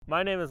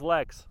My name is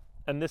Lex,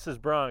 and this is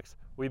Bronx.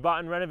 We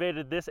bought and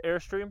renovated this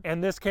Airstream,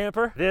 and this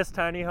camper, this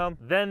tiny home,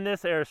 then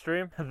this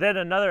Airstream, then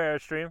another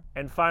Airstream,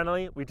 and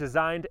finally, we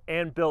designed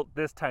and built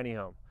this tiny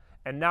home.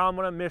 And now I'm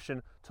on a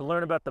mission to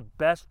learn about the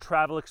best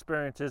travel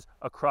experiences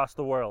across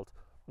the world.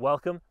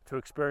 Welcome to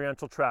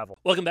Experiential Travel.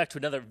 Welcome back to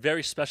another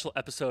very special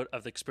episode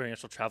of the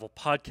Experiential Travel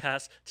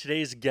Podcast.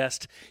 Today's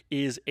guest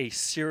is a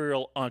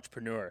serial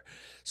entrepreneur.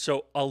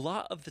 So a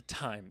lot of the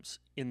times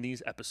in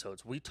these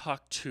episodes, we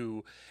talk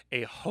to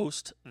a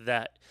host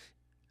that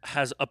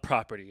has a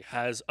property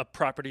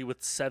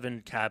with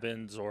 7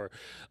 cabins or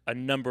a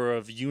number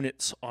of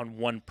units on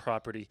one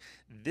property.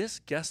 This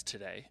guest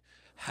today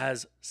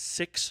has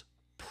 6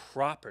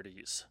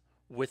 properties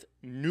with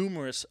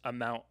numerous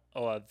amount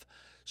of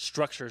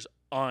structures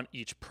on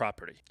each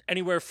property.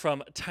 Anywhere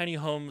from tiny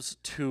homes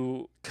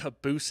to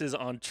cabooses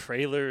on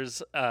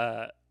trailers,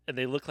 and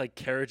they look like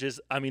carriages.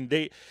 I mean,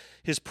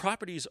 his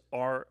properties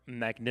are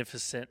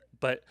magnificent,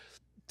 but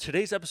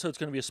today's episode is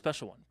going to be a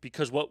special one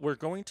because what we're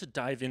going to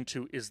dive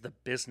into is the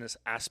business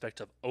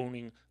aspect of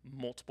owning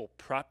multiple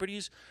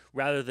properties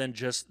rather than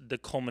just the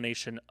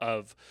culmination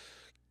of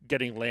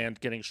getting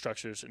land, getting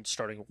structures, and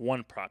starting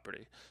one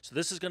property. So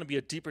this is going to be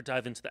a deeper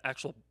dive into the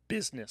actual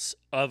business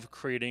of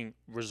creating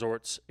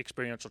resorts,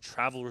 experiential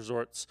travel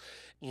resorts,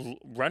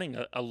 running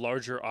a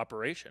larger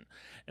operation.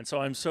 And so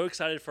I'm so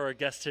excited for our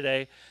guest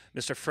today,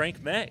 Mr.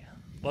 Frank May.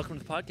 Welcome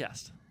to the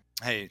podcast.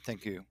 Hey,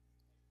 thank you.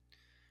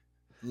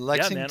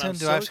 Lexington, yeah, man,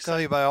 do I have to call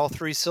you by all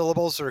 3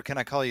 syllables, or can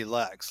I call you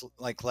Lex,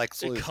 like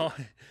Lex Luthor?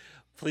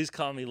 Please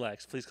call me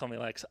Lex.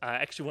 I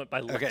actually went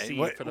by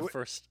Lexi for the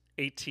first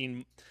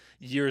 18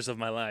 years of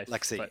my life.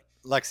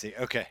 Lexi.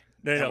 Okay.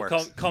 No.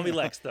 Call me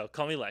Lex, though.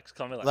 Call me Lex.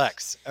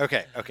 Lex.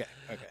 Okay.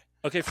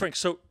 Okay, Frank.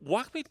 So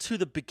walk me to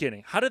the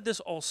beginning. How did this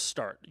all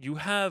start? You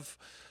have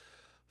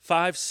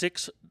 5,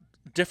 6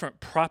 different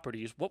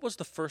properties. What was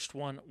the first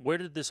one? Where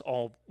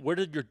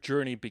did your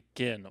journey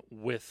begin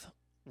with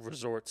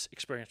resorts,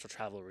 experiential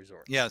travel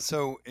resorts? Yeah.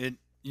 So it's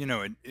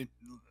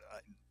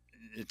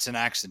an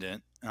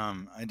accident.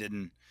 I'm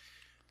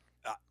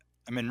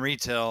in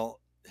retail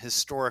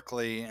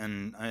historically,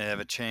 and I have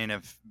a chain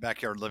of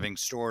backyard living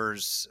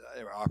stores.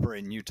 I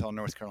operate in Utah,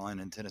 North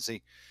Carolina, and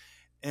Tennessee.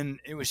 And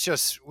it was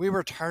just, we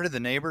were tired of the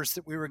neighbors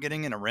that we were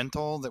getting in a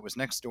rental that was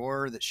next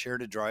door that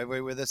shared a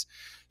driveway with us.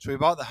 So we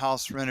bought the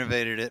house,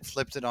 renovated it,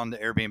 flipped it onto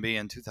Airbnb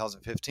in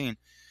 2015. It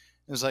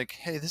was like,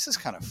 hey, this is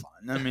kind of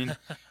fun.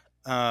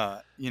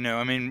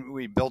 I mean,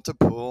 we built a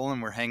pool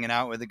and we're hanging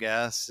out with the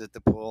guests at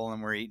the pool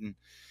and we're eating,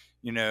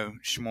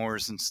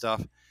 s'mores and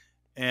stuff.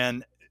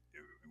 And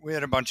we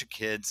had a bunch of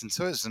kids. And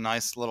so it was a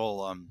nice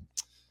little,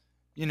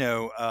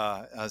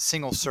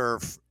 single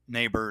serve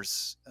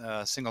neighbors,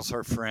 single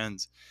serve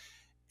friends.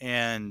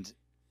 And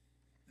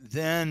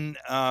then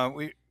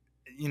we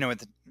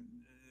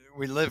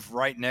live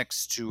right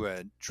next to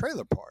a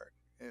trailer park.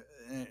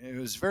 It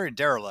was very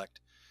derelict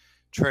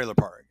trailer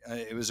park.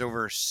 It was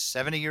over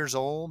 70 years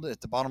old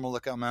at the bottom of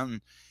Lookout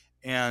Mountain.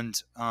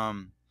 And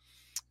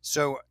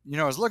so,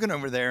 I was looking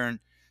over there, and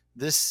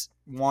this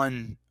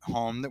one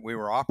home that we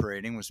were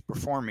operating was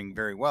performing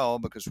very well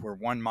because we're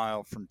 1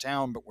 mile from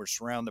town, but we're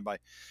surrounded by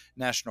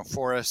national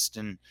forest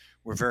and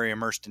we're very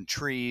immersed in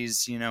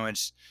trees. You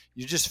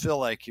just feel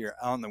like you're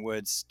out in the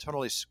woods,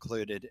 totally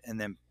secluded, and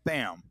then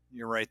bam,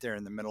 you're right there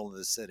in the middle of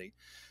the city.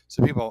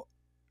 So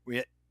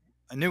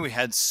I knew we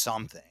had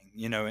something,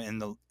 in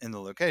the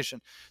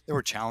location. There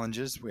were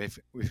challenges.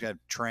 We've got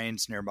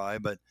trains nearby,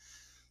 but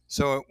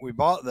so we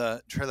bought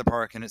the trailer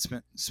park, and it's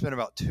spent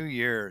about 2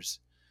 years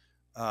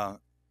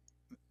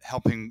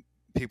helping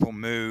people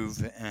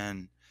move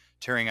and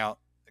tearing out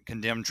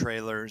condemned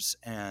trailers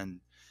and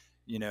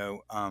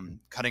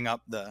cutting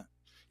up the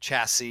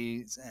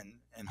chassis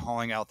and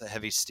hauling out the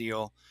heavy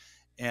steel.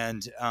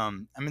 And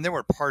there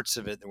were parts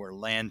of it that were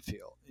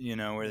landfill,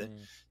 where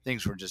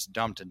things were just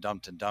dumped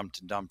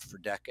for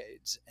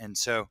decades. And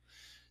so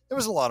there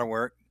was a lot of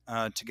work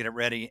to get it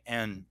ready.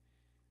 And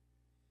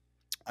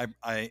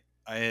I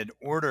had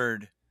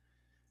ordered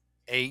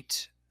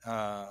 8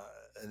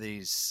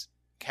 these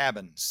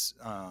cabins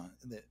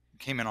that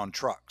came in on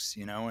trucks,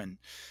 and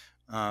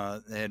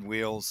they had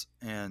wheels.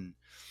 And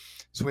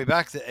so we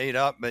backed the 8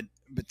 up. But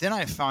then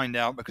I find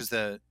out, because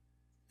the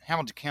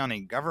Hamilton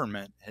County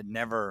government they'd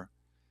never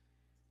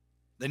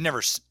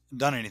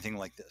done anything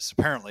like this.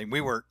 Apparently I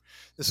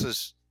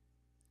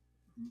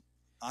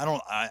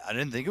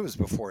didn't think it was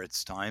before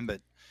its time,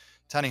 but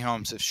tiny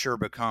homes have sure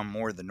become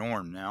more the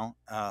norm now.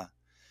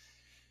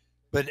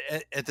 But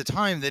at the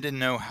time, they didn't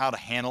know how to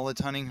handle a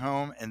tiny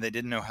home, and they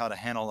didn't know how to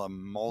handle a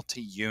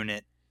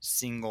multi-unit,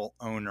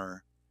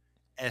 single-owner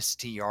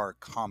STR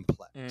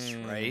complex,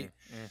 right?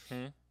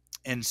 Mm-hmm.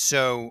 And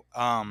so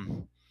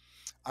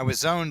I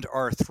was zoned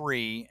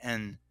R3,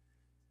 and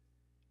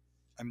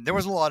there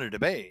was a lot of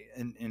debate.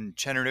 In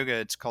Chattanooga,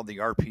 it's called the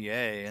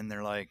RPA, and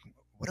they're like,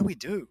 what do we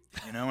do?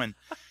 And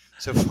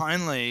so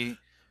finally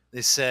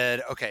they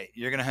said, okay,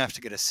 you're going to have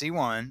to get a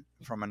C1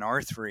 from an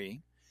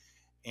R3,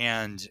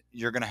 and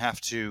you're going to have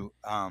to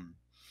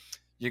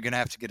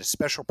get a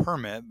special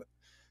permit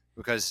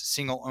because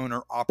single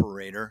owner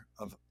operator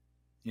of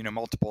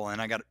multiple,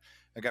 and I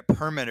got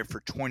permitted for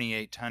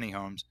 28 tiny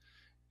homes,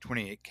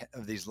 28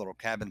 of these little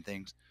cabin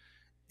things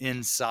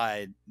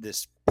inside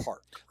this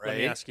park. Right. Let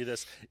me ask you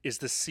this: is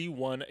the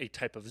C1 a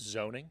type of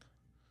zoning?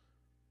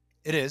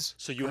 It is.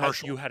 So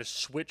commercial. you had to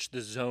switch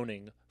the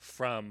zoning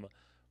from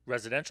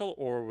residential,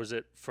 or was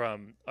it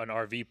from an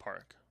RV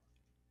park?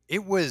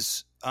 It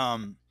was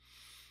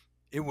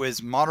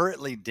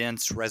moderately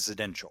dense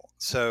residential.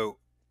 So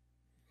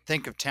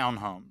think of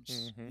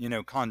townhomes,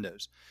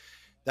 condos.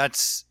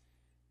 That's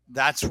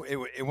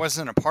it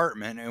wasn't an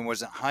apartment. It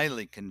wasn't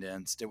highly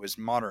condensed. It was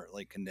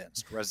moderately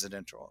condensed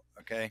residential.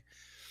 Okay.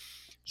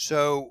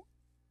 So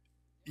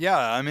yeah,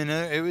 I mean,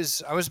 I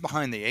was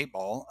behind the 8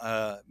 ball,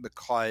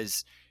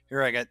 because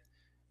here I got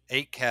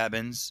 8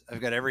 cabins.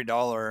 I've got every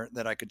dollar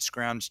that I could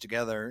scrounge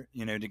together,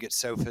 to get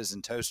sofas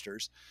and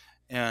toasters,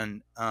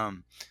 and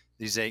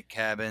these 8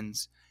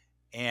 cabins,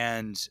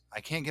 and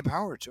I can't get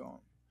power to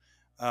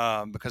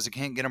them because I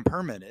can't get them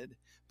permitted,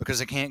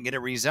 because I can't get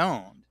it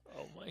rezoned.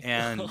 Oh my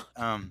And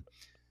God.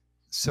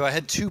 so I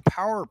had 2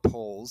 power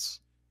poles.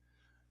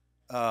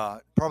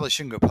 Probably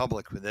shouldn't go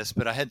public with this,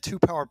 but I had 2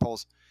 power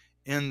poles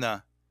in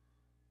the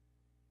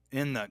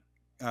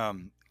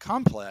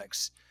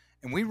complex,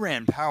 and we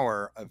ran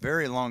power a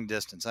very long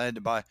distance. I had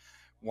to buy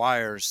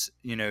wires,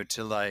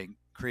 to like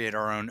create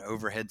our own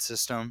overhead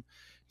system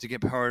to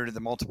get power to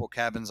the multiple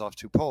cabins off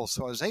 2 poles.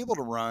 So I was able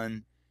to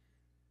run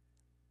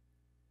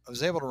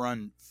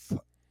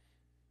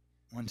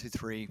 1, 2,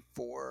 3,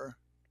 4,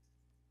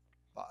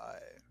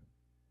 5.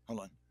 Hold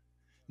on.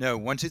 No,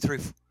 1, 2, 3.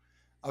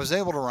 I was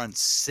able to run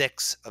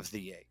 6 of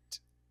the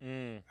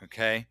 8.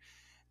 Okay.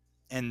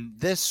 And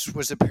this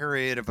was a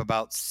period of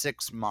about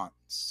 6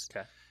 months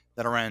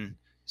that I ran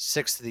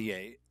 6 of the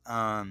 8.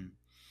 And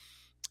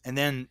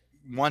then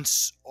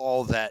once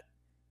all that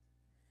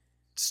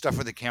stuff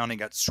with the county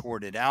got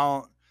sorted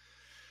out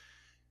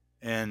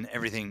and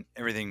everything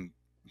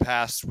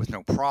passed with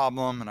no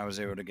problem, and I was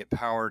able to get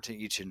power to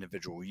each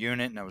individual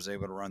unit, and I was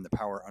able to run the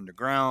power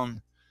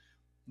underground,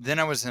 then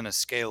I was in a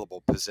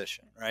scalable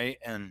position, right?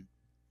 And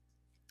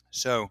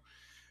so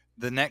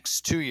the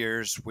next 2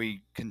 years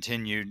we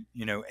continued,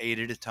 8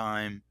 at a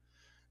time,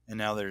 and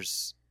now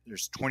there's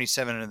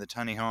 27 of the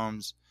tiny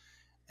homes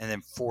and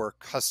then 4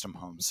 custom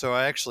homes. So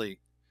I actually,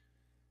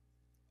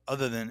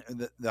 other than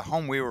the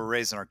home we were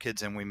raising our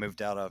kids in, we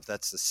moved out of,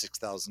 that's the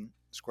 6,000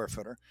 square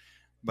footer.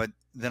 But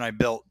then I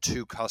built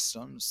 2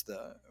 customs.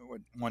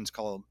 One's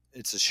called,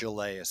 it's a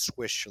chalet, a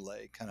Swiss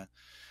chalet, kind of,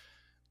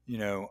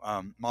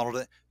 modeled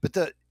it.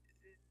 But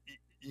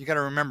you got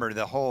to remember,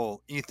 the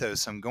whole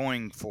ethos I'm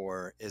going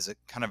for is a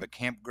kind of a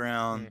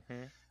campground.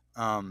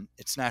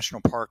 It's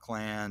national park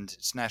land,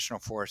 it's national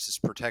forest, it's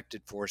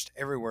protected forest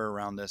everywhere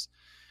around us.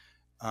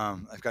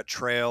 I've got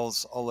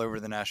trails all over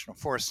the national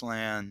forest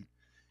land,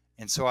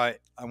 and so I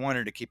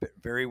wanted to keep it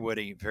very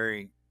woody,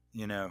 very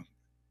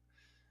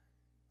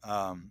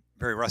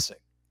very rustic.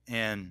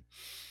 And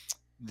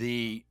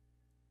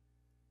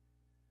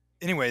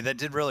anyway, that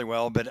did really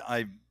well. But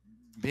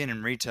being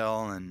in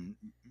retail and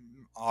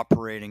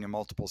operating in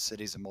multiple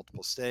cities and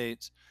multiple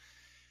states,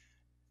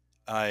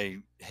 I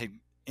had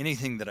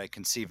anything that I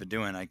conceive of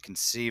doing, I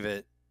conceive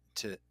it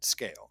to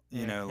scale,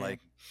 like,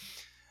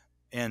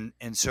 and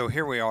so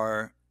here we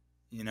are,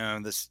 we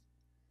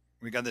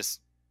got this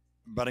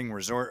budding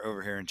resort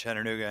over here in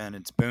Chattanooga, and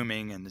it's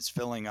booming and it's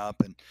filling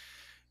up and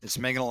it's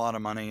making a lot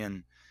of money,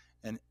 and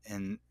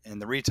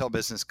the retail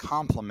business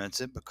complements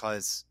it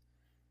because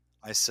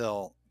I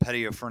sell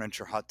patio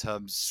furniture, hot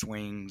tubs,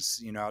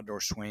 swings,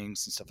 outdoor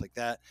swings and stuff like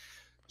that.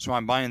 So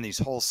I'm buying these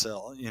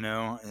wholesale,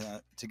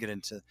 to get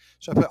into.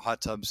 So I put hot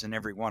tubs in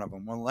every one of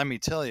them. Well, let me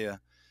tell you,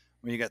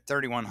 when you got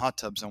 31 hot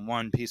tubs on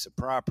one piece of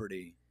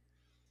property,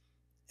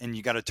 and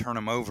you got to turn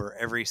them over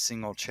every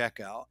single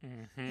checkout,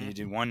 and you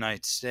do one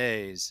night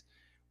stays,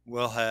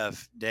 we'll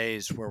have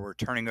days where we're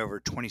turning over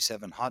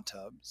 27 hot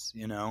tubs,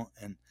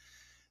 and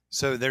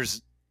so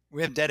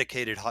we have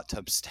dedicated hot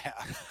tub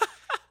staff,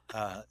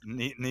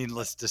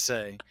 needless to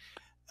say,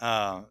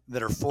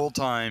 that are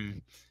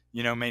full-time,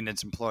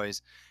 maintenance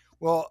employees.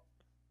 Well,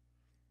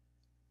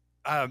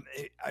 I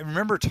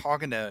remember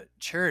talking to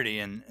Charity,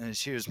 and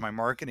she was my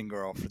marketing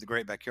girl for the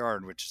Great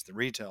Backyard, which is the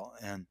retail.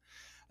 And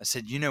I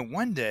said,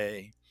 one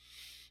day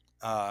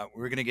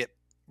we're going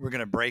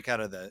to break out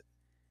of the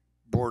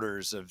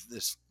borders of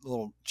this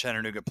little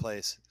Chattanooga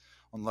place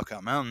on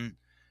Lookout Mountain,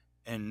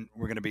 and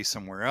we're going to be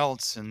somewhere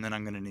else. And then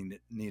I'm going to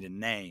need a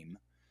name.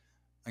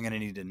 I'm going to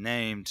need a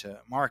name to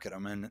market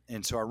them.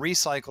 And so I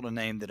recycled a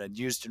name that I'd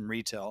used in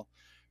retail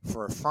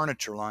for a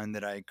furniture line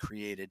that I had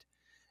created,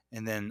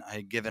 and then I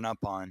had given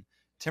up on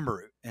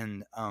Timberroot.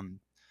 And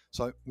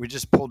so we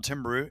just pulled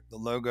Timberroot, the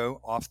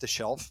logo, off the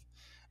shelf,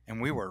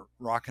 and we were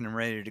rocking and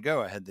ready to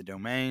go. I had the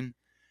domain.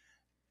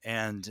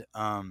 And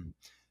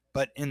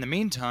but in the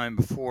meantime,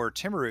 before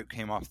Timberroot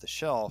came off the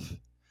shelf,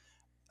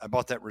 I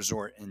bought that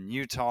resort in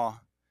Utah.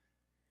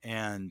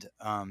 And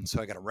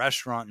so I got a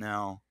restaurant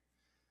now,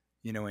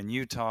 in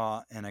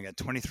Utah, and I got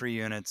 23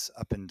 units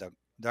up in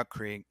Duck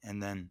Creek.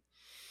 And then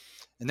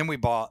And then we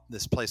bought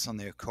this place on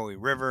the Ocoee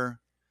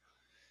River.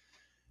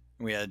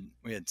 We had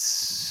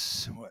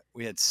six.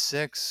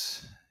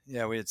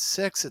 Yeah, we had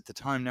six at the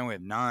time. Now we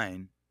have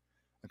nine.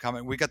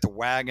 We got the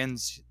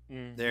wagons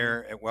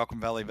there at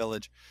Welcome Valley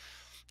Village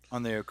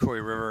on the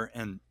Ocoee River,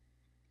 and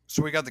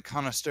so we got the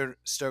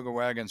Conestoga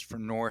wagons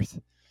from North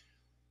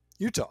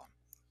Utah,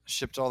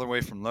 shipped all the way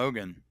from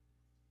Logan.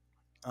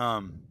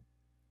 And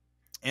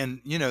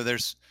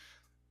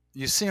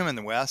you see them in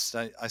the West.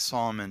 I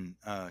saw them in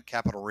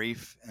Capitol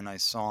Reef, and I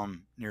saw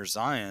them near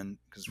Zion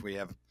because we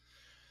have a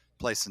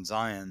place in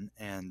Zion,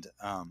 and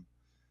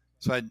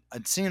so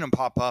I'd seen them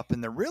pop up,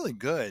 and they're really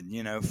good,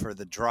 for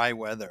the dry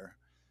weather.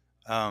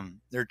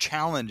 Their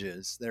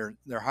challenges, they're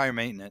higher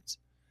maintenance.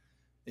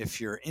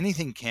 If you're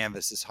anything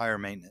canvas, is higher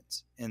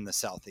maintenance in the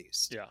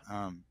Southeast.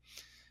 Yeah.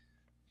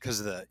 Because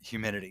of the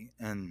humidity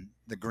and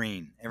the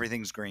green.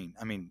 Everything's green.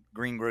 I mean,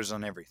 green grows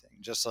on everything,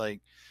 just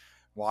like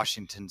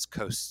Washington's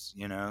coasts,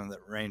 the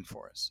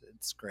rainforest.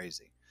 It's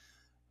crazy.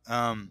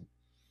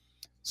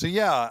 So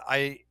yeah,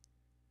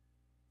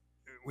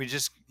 we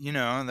just,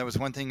 there was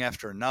one thing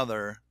after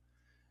another,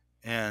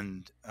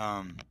 and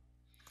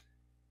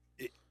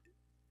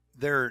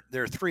there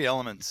are three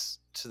elements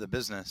to the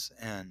business,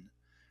 and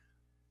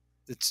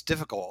it's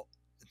difficult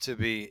to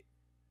be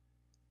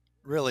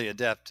really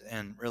adept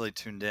and really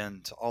tuned in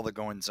to all the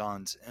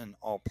goings-ons in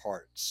all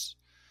parts.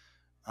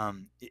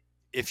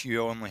 If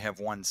you only have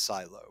one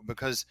silo,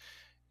 because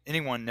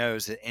anyone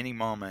knows at any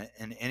moment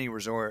in any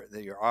resort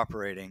that you're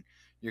operating,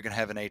 you're going to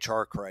have an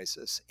HR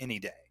crisis any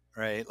day,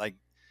 right? Like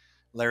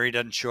Larry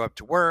doesn't show up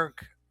to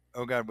work.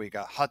 Oh God, we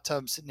got hot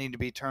tubs that need to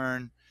be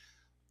turned.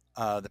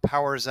 The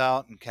power's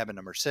out in cabin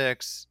number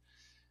 6,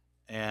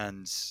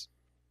 and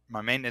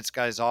my maintenance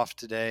guy's off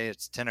today.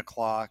 It's 10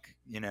 o'clock.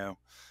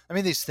 I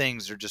mean, these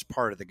things are just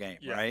part of the game,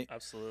 Yeah, right?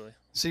 Absolutely.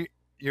 So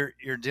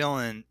you're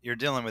dealing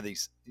with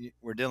these.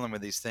 We're dealing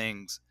with these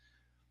things,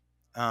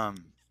 and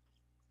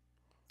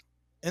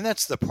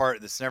that's the part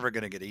that's never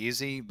going to get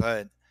easy.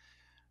 But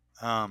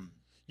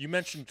you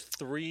mentioned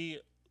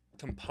 3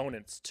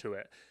 components to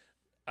it.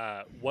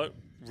 What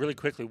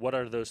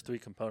are those 3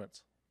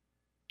 components?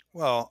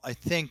 Well, I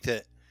think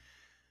that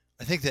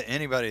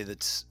anybody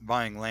that's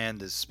buying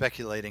land is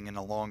speculating in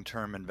a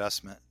long-term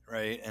investment,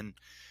 right? And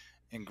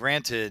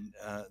granted,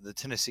 the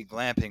Tennessee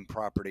Glamping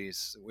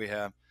properties that we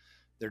have,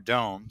 they're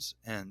domes,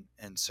 and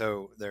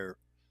so they're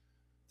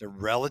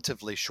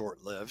relatively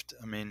short-lived.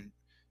 I mean,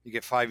 you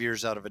get 5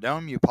 years out of a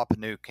dome, you pop a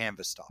new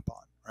canvas top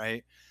on,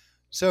 right?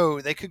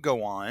 So they could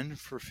go on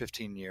for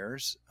 15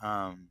 years,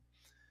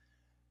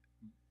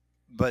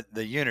 but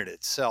the unit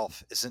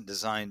itself isn't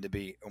designed to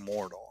be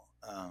immortal.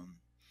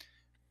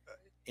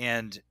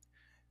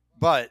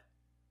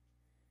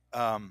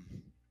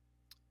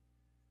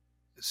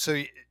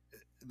 So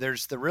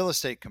there's the real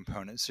estate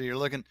component. So you're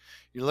looking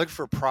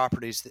for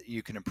properties that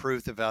you can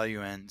improve the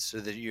value in, so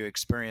that you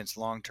experience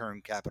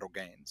long-term capital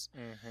gains.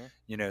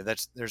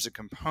 There's a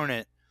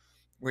component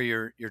where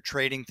you're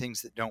trading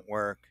things that don't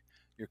work.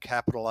 You're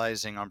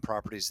capitalizing on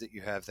properties that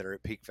you have that are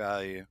at peak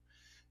value.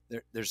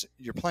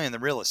 You're playing the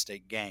real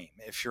estate game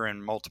if you're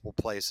in multiple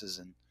places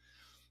and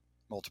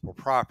multiple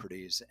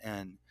properties.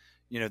 And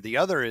the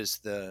other is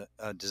the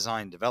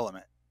design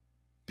development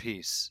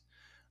piece.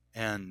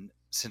 And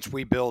since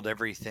we build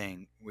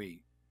everything we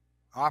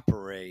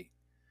operate,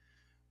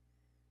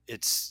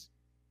 it's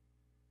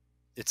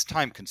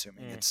time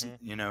consuming. It's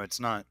it's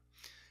not,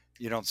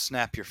 you don't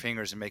snap your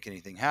fingers and make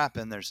anything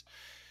happen. There's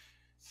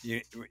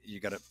you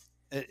got to,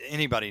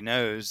 anybody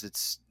knows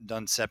that's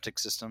done septic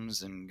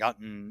systems and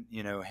gotten,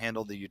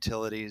 handled the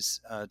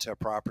utilities to a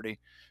property,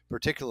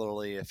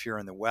 particularly if you're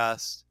in the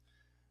West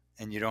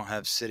and you don't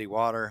have city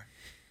water,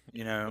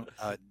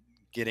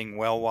 getting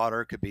well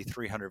water could be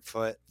 300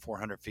 foot,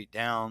 400 feet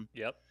down.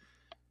 Yep.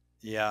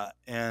 Yeah.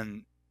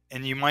 And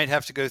you might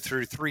have to go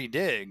through 3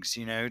 digs,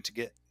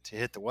 to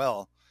hit the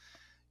well,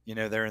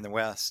 there in the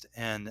West.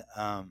 And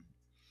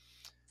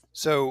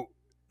so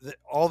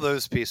all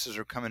those pieces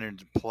are coming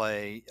into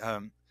play.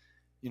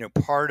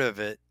 Part of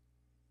it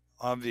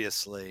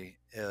obviously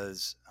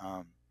is,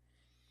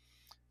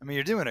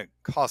 you're doing a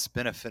cost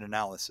benefit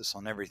analysis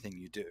on everything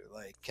you do.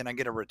 Like, can I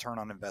get a return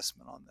on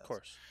investment on this? Of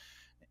course.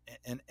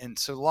 And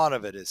so a lot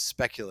of it is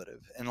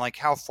speculative. And like,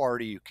 how far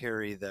do you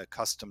carry the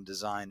custom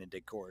design and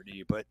decor? Do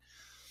you put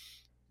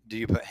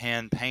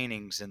hand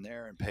paintings in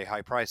there and pay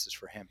high prices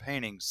for hand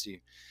paintings?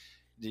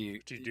 Do you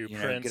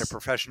get a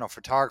professional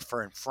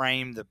photographer and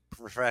frame the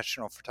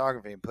professional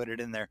photography and put it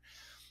in there?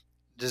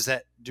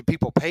 Do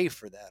people pay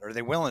for that? Are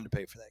they willing to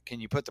pay for that? Can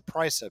you put the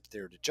price up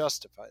there to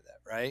justify that?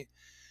 Right.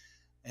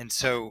 And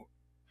so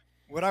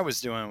what I was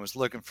doing was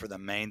looking for the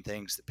main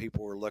things that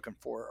people were looking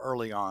for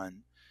early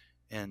on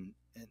in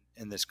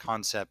this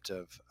concept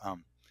of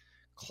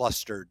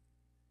clustered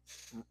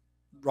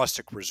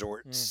rustic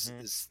resorts.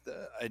 Is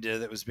the idea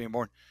that was being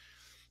born,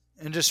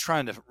 and just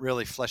trying to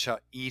really flesh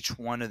out each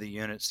one of the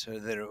units so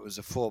that it was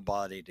a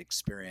full-bodied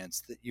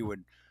experience that you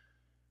would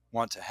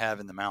want to have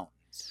in the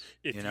mountains.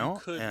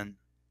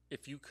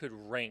 If you could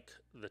rank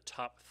the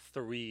top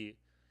 3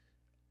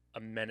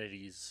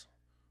 amenities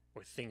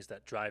or things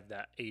that drive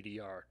that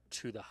ADR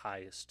to the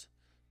highest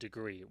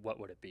degree, what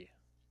would it be?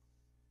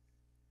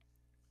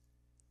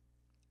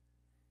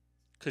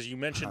 Because you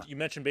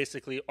mentioned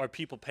basically, are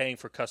people paying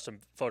for custom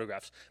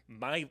photographs?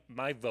 My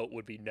vote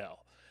would be no.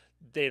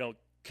 They don't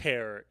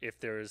care if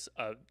there's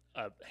a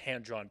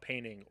hand drawn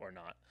painting or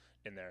not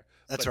in there,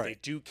 That's but they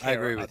right. do I care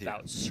agree with you.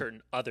 about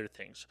certain other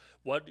things.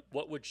 What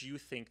would you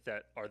think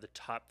that are the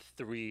top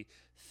three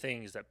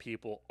things that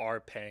people are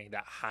paying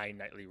that high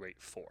nightly rate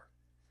for?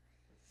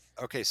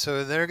 Okay,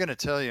 so they're going to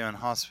tell you in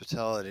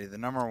hospitality the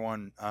number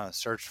one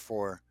search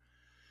for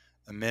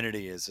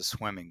amenity is a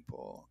swimming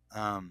pool.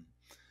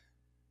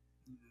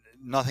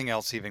 Nothing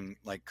else even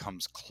like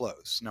comes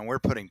close. Now we're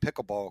putting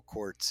pickleball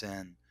courts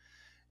in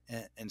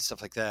and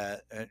stuff like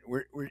that.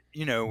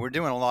 We're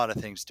doing a lot of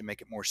things to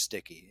make it more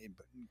sticky.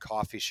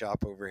 Coffee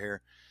shop over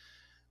here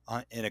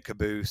in a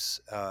caboose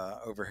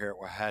over here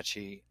at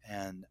Wauhatchie,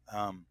 and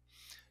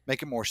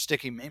make it more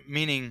sticky.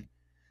 Meaning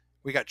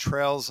we got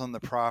trails on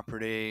the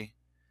property.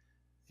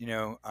 You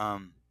know,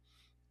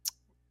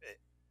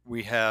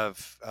 we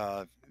have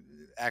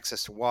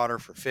access to water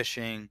for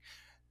fishing.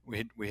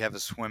 We have a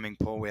swimming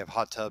pool. We have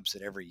hot tubs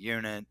at every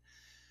unit.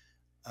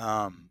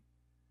 Um,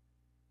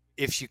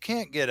 if you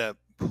can't get a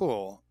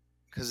pool,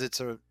 because it's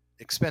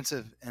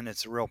expensive and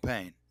it's a real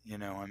pain,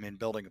 I mean,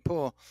 building a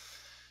pool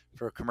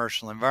for a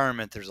commercial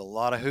environment, there's a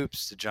lot of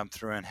hoops to jump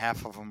through, and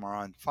half of them are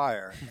on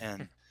fire.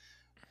 And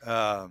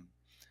um,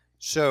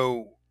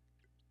 so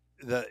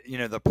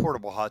the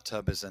portable hot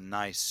tub is a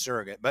nice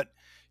surrogate, but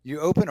you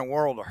open a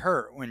world of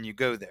hurt when you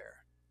go there.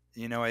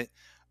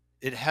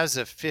 It has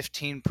a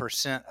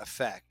 15%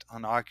 effect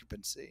on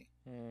occupancy.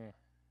 Mm.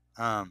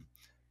 Um,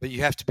 but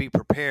you have to be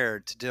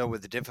prepared to deal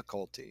with the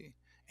difficulty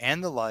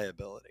and the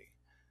liability.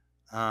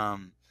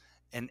 And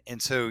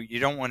so you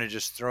don't want to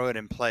just throw it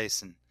in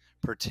place and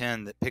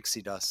pretend that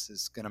pixie dust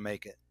is going to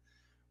make it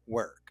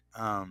work.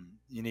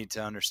 You need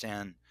to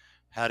understand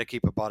how to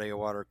keep a body of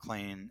water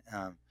clean.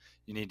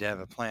 You need to have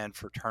a plan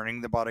for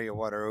turning the body of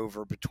water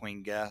over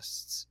between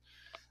guests.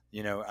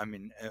 I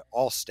mean,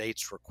 all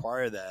states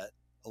require that.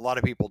 A lot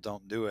of people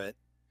don't do it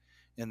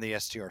in the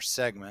STR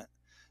segment.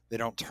 They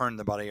don't turn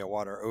the body of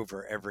water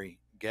over every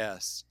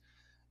guest,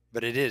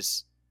 but it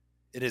is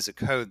a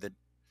code that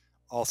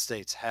all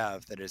states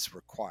have that is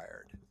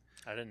required.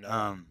 I didn't know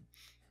that.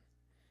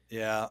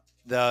 Yeah,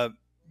 a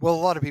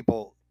lot of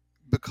people,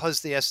 because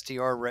the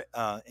STR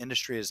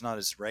industry is not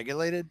as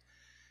regulated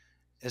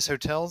as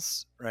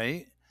hotels,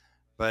 right?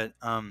 But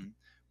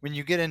when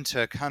you get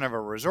into kind of a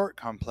resort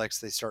complex,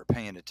 they start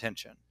paying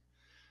attention,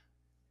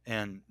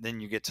 and then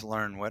you get to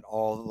learn what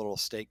all the little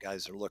state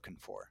guys are looking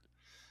for.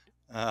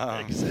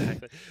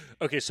 Exactly.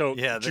 Okay, so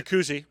Yeah,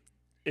 jacuzzi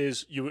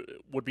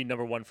would be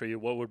number one for you.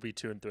 What would be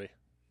two and three?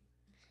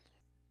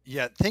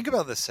 yeah. Think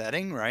about the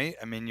setting, right?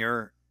 I mean,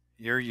 your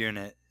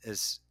unit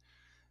is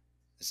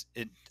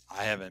it.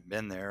 I haven't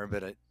been there,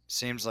 but it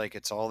seems like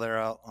it's all there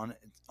out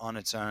on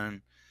its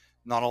own.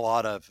 Not a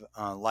lot of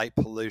light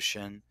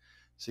pollution,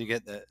 so you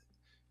get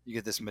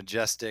this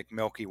majestic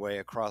Milky Way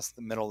across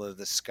the middle of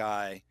the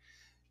sky.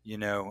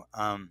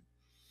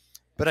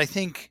 But I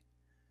think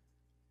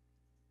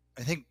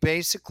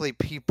basically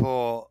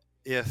people,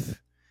 if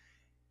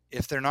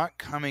they're not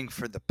coming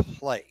for the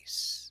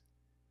place,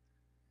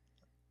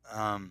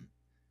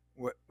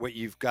 what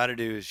you've got to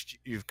do is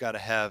you've got to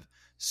have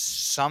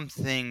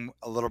something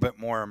a little bit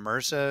more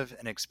immersive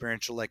and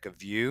experiential, like a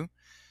view.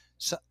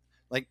 So,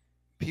 like,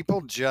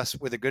 people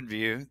just with a good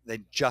view,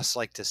 they just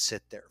like to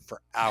sit there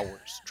for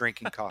hours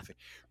drinking coffee,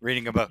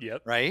 reading a book,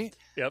 Yep. right?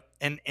 Yep.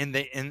 And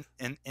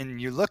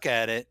you look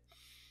at it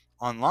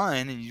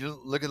online and you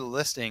look at the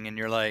listing and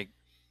you're like,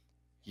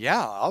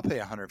 yeah, I'll pay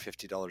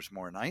 $150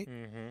 more a night,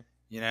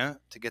 Mm-hmm.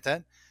 to get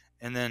that.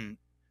 And then,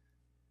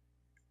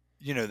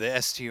 the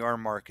STR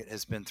market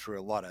has been through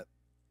a lot of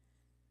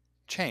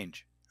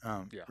change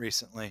Yeah.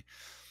 recently,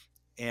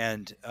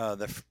 and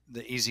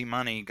the easy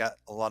money got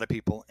a lot of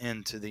people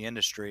into the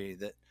industry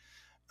that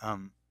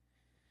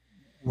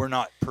were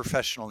not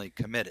professionally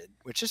committed,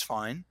 which is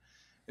fine.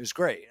 It was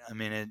great. I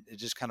mean, it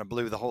just kind of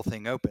blew the whole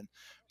thing open.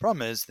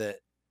 Problem is that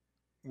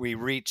we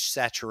reached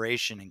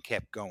saturation and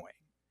kept going,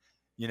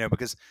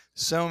 because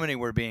so many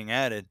were being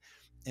added.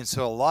 And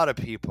so a lot of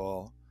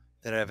people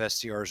that have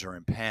STRs are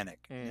in panic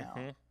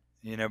now,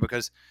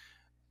 because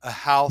a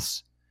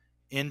house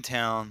in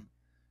town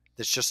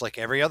that's just like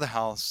every other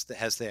house that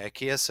has the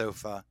IKEA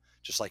sofa,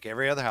 just like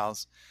every other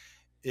house,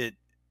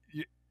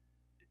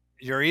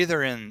 you're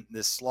either in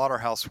this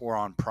slaughterhouse war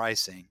on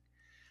pricing,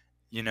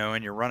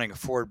 and you're running a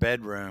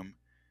 4-bedroom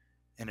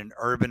in an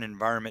urban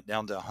environment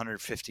down to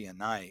 150 a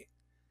night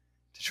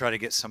to try to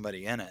get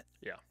somebody in it.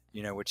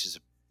 Yeah.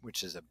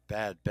 Which is a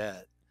bad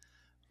bet.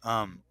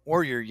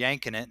 Or you're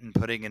yanking it and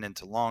putting it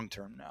into long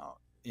term now.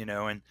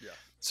 And Yeah.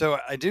 so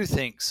I do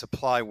think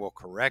supply will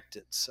correct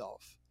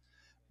itself.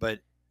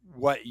 But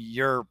what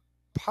your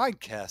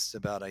podcast's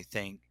about, I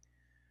think,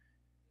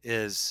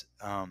 is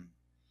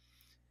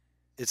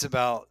it's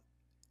about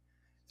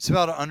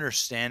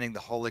understanding the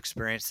whole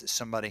experience that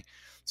somebody.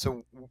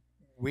 So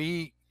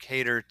we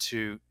cater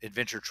to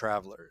adventure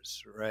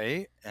travelers,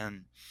 right?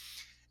 And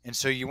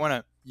so you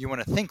want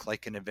to think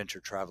like an adventure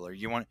traveler.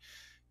 You want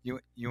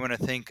to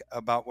think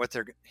about what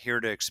they're here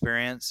to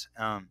experience,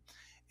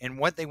 and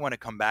what they want to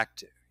come back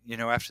to.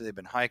 After they've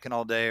been hiking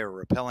all day, or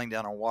rappelling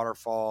down a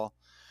waterfall,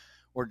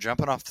 or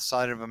jumping off the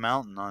side of a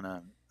mountain on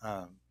a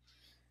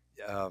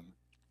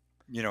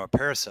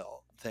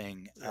parasail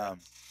thing. Yeah.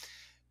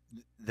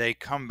 They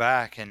come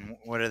back, and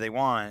what do they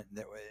want?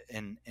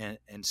 And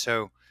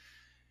so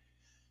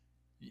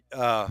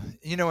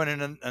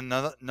and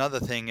another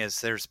thing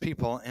is, there's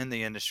people in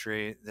the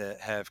industry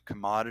that have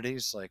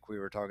commodities, like we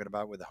were talking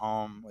about with the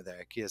home, with the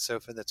IKEA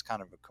sofa. That's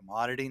kind of a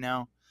commodity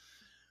now.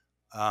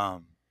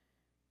 Um,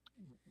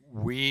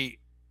 we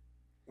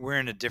we're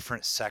in a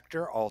different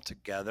sector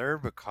altogether,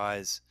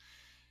 because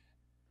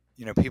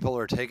people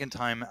are taking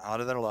time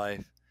out of their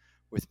life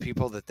with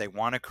people that they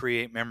want to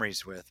create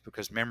memories with,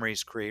 because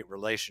memories create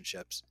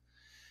relationships.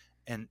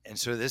 And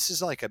so this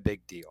is like a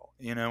big deal,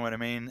 you know what I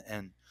mean?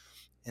 And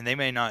they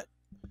may not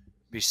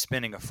be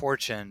spending a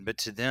fortune, but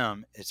to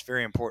them it's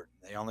very important.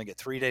 They only get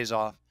 3 days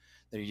off.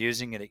 They're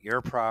using it at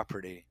your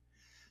property.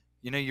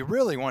 You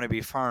really want to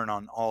be firing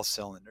on all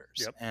cylinders.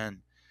 Yep.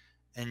 And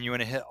you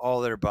want to hit all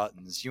their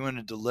buttons. You want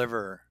to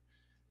deliver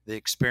the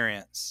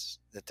experience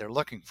that they're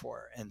looking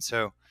for. And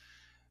so,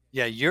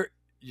 yeah, your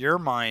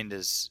mind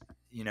is,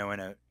 in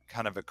a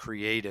kind of a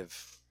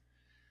creative.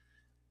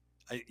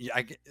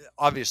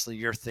 Obviously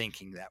you're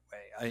thinking that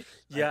way.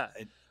 Yeah.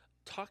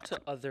 Talk to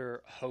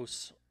other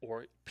hosts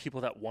or people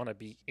that want to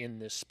be in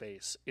this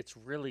space. It's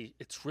really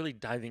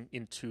diving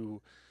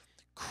into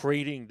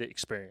creating the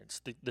experience.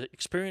 The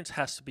experience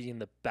has to be in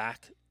the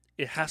back.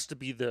 It has to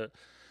be the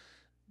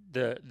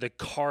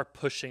car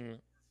pushing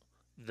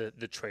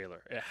the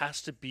trailer. It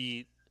has to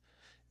be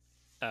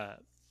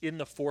in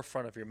the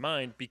forefront of your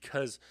mind,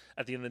 because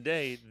at the end of the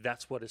day,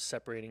 that's what is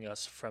separating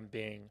us from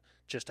being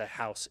just a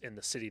house in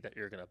the city that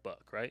you're going to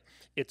book, right?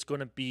 It's going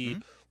to be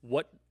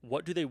what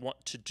do they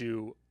want to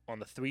do on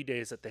the 3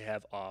 days that they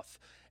have off,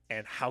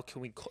 and how can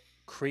we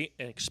create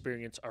an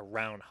experience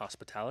around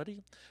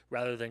hospitality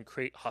rather than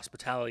create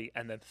hospitality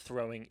and then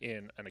throwing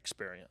in an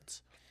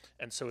experience.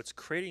 And so it's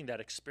creating that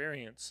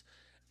experience.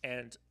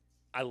 And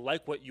I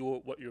like what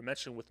you were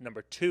mentioning with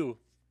number 2,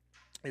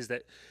 is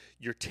that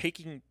you're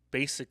taking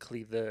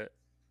basically the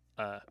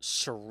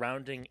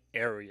surrounding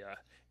area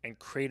and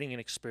creating an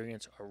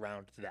experience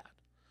around that.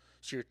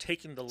 So you're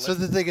taking so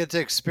that they get to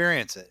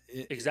experience it.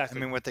 Exactly.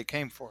 I mean, what they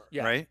came for,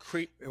 Yeah, right?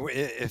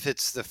 If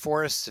it's the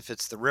forest, if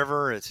it's the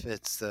river, if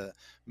it's the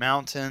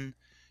mountain,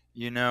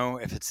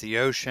 if it's the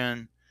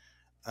ocean,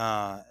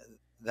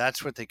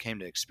 that's what they came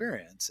to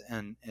experience.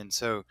 And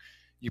so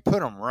you put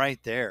them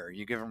right there.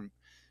 You give them,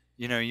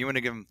 you want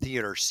to give them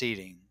theater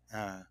seating,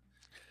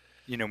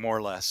 more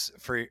or less.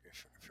 For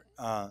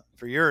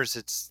yours,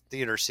 it's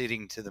theater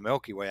seating to the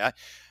Milky Way. I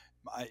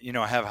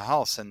have a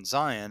house in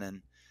Zion,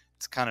 and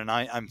it's kind of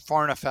nice. I'm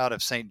far enough out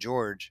of St.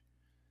 George,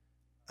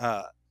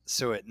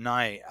 so at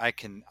night I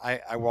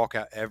walk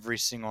out every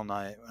single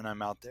night when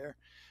I'm out there,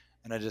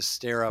 and I just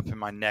stare up and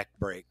my neck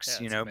breaks,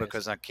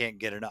 because I can't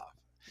get it up.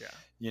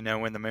 Yeah.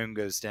 When the moon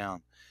goes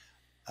down.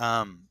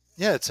 Yeah,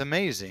 it's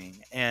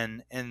amazing,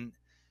 and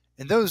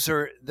those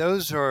are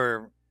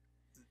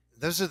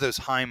those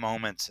high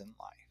moments in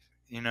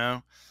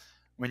life,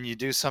 when you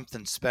do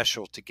something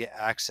special to get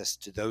access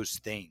to those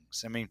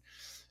things. I mean,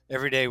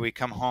 every day we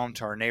come home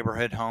to our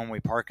neighborhood home,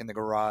 we park in the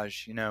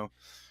garage, we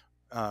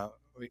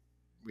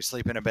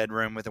sleep in a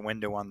bedroom with a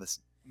window on this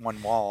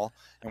one wall,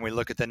 and we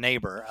look at the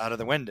neighbor out of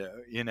the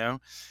window,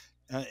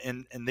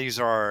 and these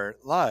are our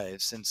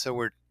lives. And so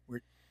we're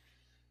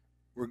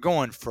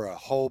going for a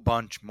whole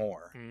bunch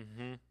more,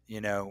 when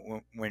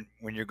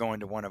you're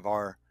going to one of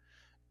our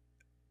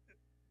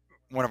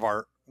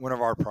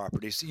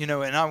properties,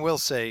 and I will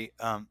say,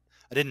 I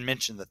didn't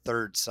mention the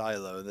third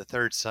silo. The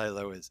third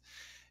silo is,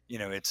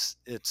 it's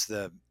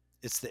the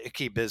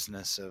icky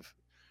business of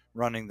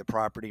running the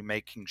property,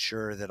 making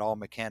sure that all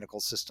mechanical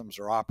systems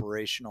are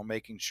operational,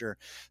 making sure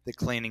the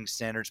cleaning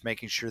standards,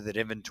 making sure that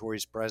inventory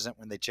is present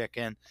when they check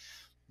in,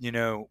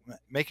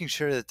 making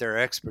sure that their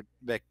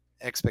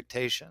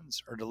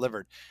expectations are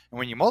delivered. And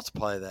when you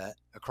multiply that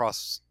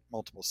across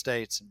multiple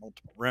states and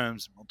multiple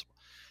rooms and multiple,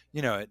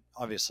 it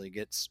obviously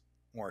gets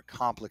more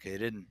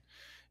complicated, and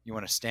you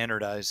want to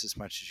standardize as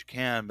much as you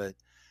can, but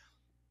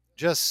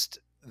just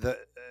the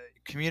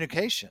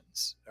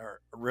communications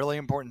are a really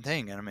important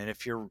thing. And I mean,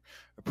 if you're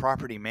a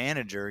property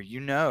manager,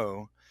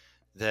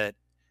 that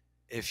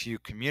if you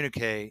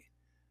communicate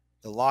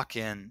the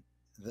lock-in,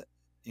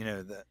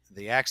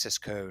 the access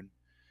code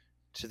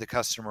to the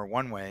customer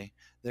one way,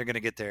 they're going to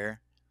get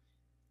there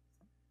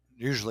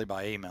usually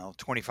by email.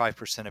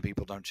 25% of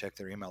people don't check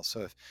their email.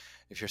 So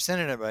if you're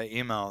sending it by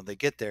email, they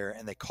get there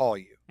and they call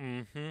you,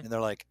 and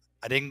they're like,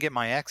 I didn't get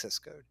my access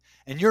code.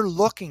 And you're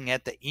looking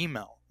at the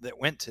email that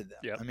went to them.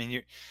 Yep. I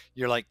mean,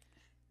 you're like,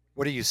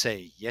 what do you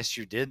say? Yes,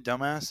 you did,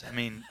 dumbass. I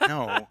mean,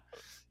 no.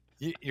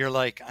 You're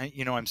like,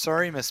 I'm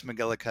sorry, Miss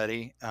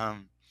McGillicuddy.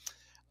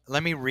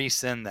 Let me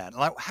resend that.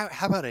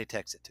 How about I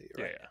text it to you?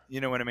 Right? Yeah. You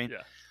know what I mean?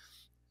 Yeah.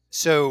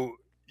 So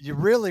you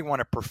really want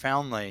to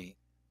profoundly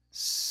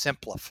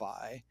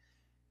simplify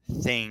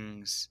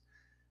things.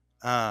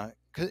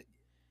 'Cause,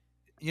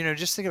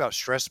 just think about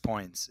stress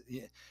points.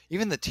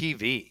 Even the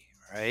TV,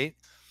 right?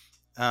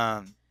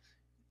 Um,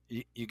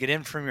 you get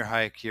in from your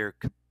hike, you're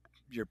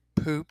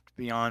pooped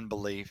beyond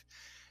belief.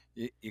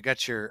 You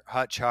got your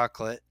hot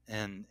chocolate,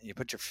 and you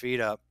put your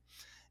feet up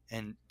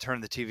and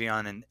turn the TV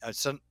on, and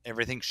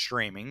everything's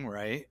streaming,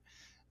 right?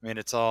 I mean,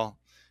 it's all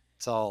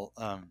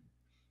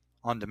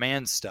on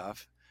demand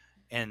stuff,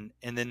 and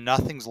then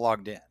nothing's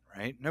logged in,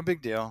 right? No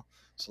big deal.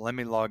 So let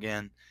me log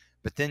in,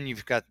 but then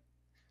you've got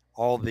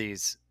all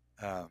these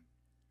uh,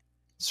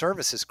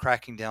 services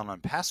cracking down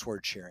on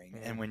password sharing,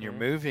 and when you're Mm-hmm.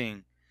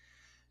 moving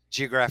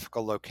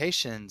geographical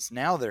locations,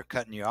 now they're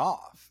cutting you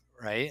off,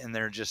 right? And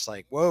they're just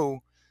like,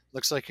 whoa,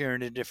 looks like you're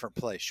in a different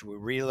place. Should we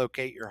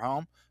relocate your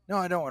home? No,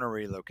 I don't want to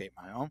relocate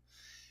my home.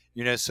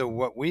 So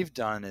what we've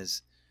done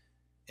is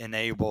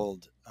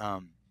enabled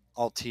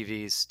all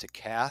TVs to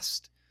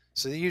cast.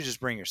 So that you just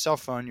bring your cell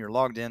phone, you're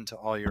logged into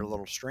all your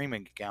little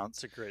streaming It's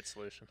accounts, a great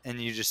solution. and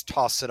you just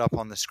toss it up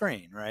on the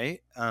screen, right?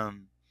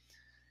 And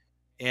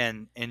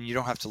you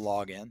don't have to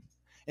log in.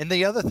 And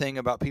the other thing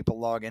about people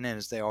logging in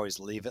is they always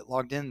leave it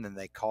logged in, then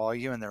they call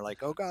you and they're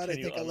like, "Oh God, I Can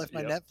you think I left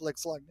my Yep.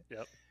 Netflix logged in."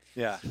 Yep.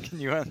 Yeah, can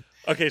you?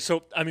 Okay,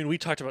 so I mean, we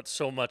talked about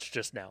so much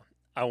just now.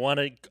 I want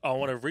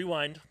to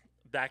rewind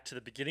back to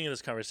the beginning of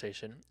this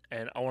conversation,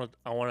 and I want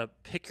to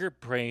pick your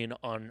brain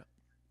on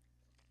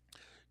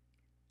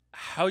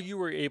how you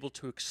were able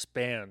to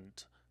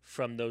expand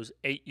from those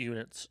 8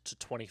 units to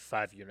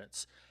 25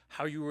 units.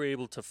 How you were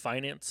able to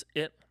finance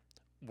it.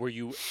 Were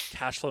you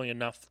cash flowing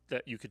enough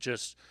that you could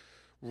just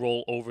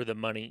roll over the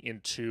money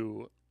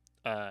into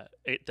the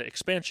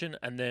expansion?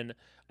 And then,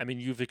 I mean,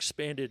 you've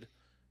expanded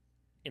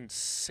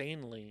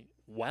insanely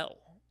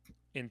well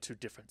into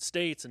different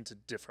states, into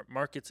different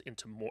markets,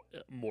 into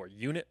more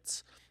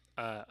units.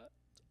 Uh,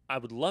 I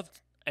would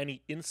love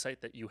any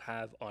insight that you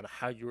have on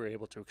how you were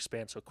able to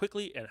expand so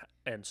quickly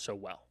and so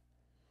well,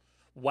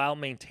 while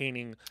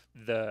maintaining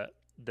the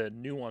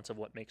nuance of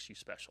what makes you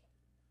special.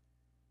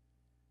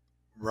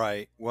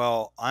 Right.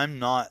 Well, I'm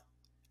not.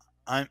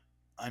 I'm.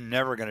 I'm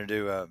never going to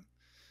do a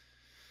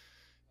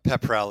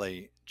pep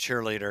rally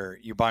cheerleader.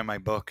 You buy my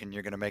book and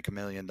you're going to make $1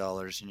 million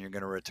and you're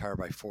going to retire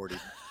by 40.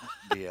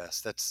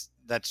 BS.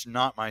 That's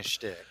not my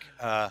shtick.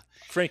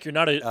 Frank, you're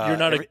not a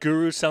Every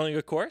guru selling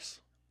a course.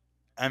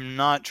 I'm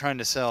not trying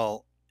to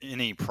sell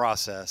any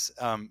process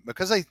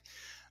because I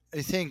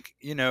think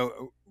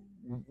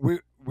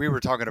we were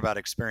talking about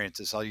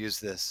experiences. I'll use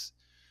this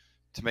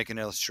to make an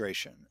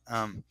illustration.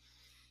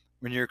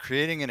 When you're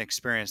creating an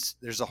experience,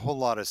 there's a whole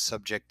lot of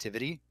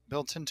subjectivity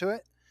built into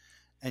it,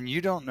 and you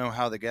don't know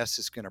how the guest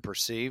is going to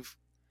perceive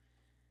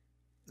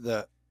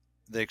the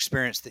the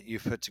experience that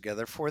you've put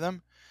together for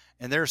them.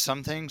 And there are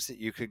some things that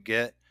you could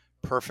get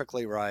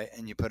perfectly right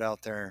and you put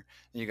out there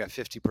and you got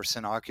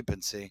 50%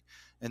 occupancy.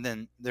 And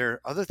then there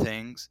are other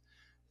things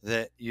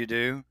that you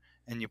do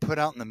and you put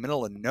out in the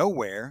middle of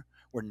nowhere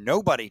where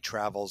nobody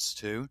travels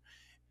to,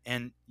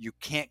 and you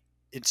can't,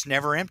 it's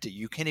never empty.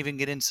 You can't even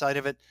get inside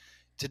of it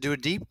to do a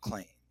deep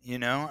clean.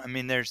 I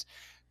mean, there's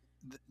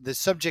the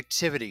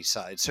subjectivity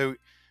side. So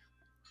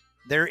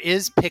there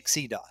is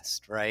pixie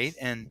dust, right?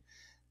 And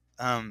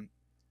um,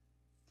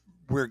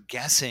 we're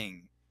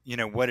guessing,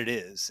 what it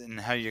is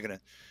and how you're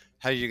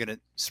gonna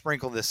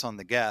sprinkle this on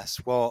the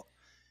guests. Well,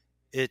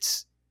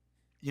 it's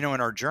in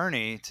our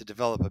journey to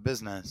develop a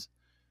business,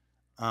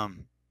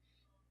 um,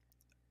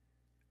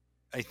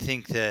 I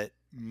think that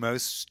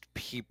most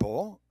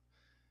people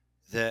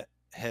that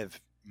have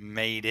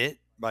made it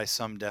by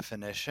some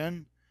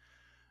definition,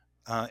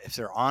 if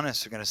they're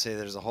honest, are going to say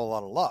there's a whole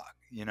lot of luck.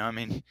 I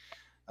mean,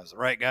 I was the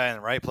right guy in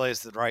the right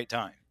place at the right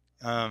time.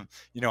 I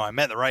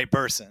met the right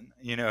person,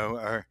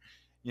 or,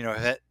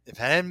 if it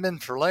hadn't been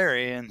for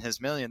Larry and his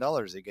 $1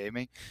 million he gave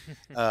me,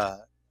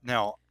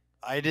 now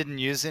I didn't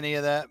use any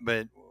of that,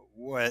 but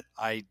what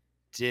I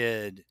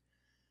did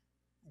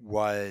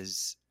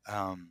was,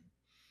 I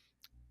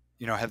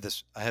have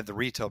the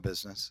retail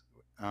business,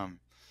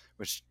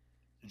 which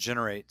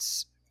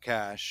generates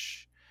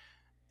cash.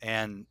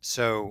 And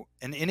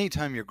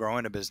anytime you're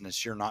growing a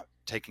business, you're not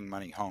taking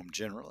money home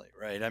generally,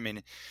 right? I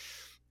mean,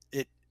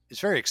 it's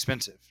very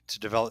expensive to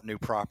develop new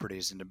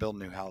properties and to build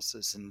new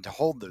houses and to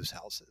hold those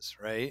houses,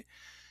 right?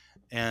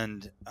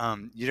 And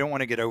you don't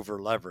want to get over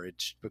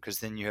leveraged because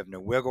then you have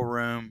no wiggle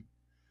room,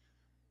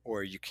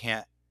 or you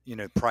can't,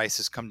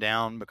 prices come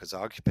down because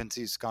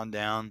occupancy's gone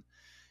down,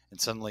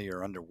 and suddenly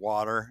you're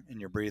underwater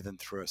and you're breathing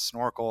through a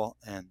snorkel.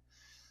 And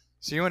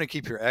so you want to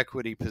keep your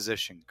equity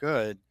position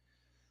good.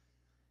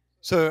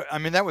 So, I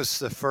mean, that was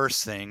the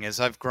first thing.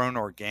 As I've grown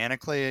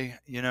organically,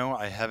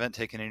 I haven't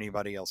taken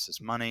anybody else's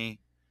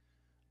money.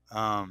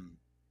 Um,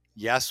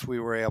 yes, we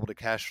were able to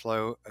cash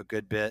flow a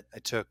good bit. I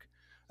took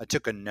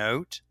a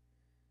note,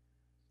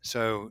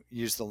 so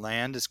use the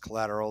land as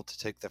collateral to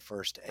take the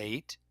first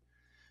 8,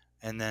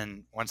 and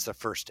then once the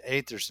first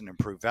 8, there's an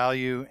improved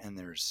value, and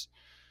there's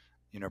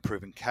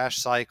proven cash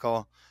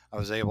cycle. I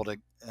was able to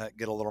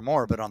get a little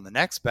more, but on the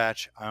next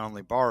batch, I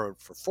only borrowed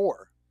for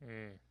 4.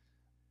 Mm.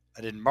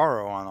 I didn't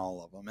borrow on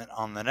all of them. And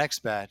on the next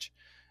batch,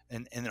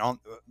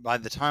 by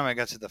the time I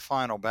got to the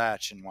final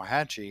batch in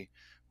Wauhatchie,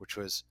 which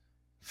was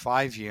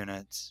 5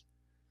 units,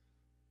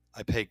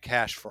 I paid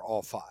cash for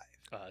all 5.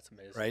 Oh, that's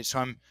amazing. Right,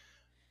 so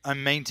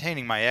I'm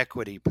maintaining my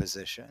equity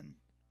position,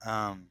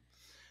 um,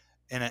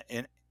 and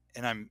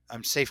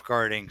I'm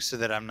safeguarding so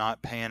that I'm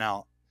not paying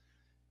out.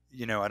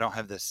 I don't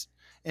have this.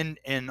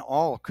 And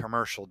all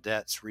commercial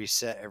debts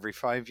reset every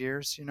 5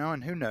 years.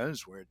 And who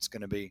knows where it's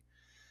going to be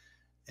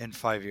in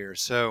 5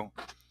 years. So,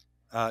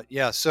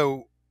 yeah,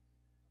 so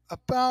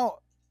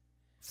about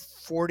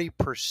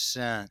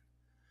 40%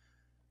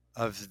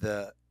 of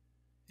the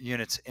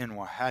units in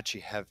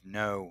Wauhatchie have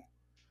no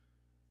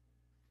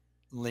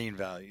lien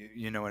value.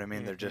 You know what I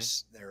mean?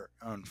 Mm-hmm. They're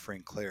owned free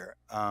and clear.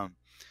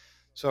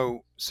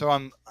 So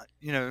I'm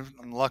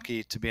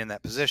lucky to be in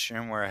that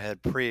position where I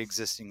had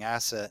pre-existing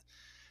asset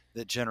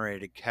that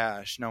generated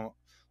cash. Now,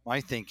 my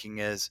thinking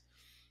is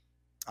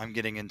I'm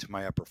getting into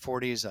my upper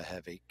 40s. I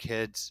have 8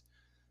 kids.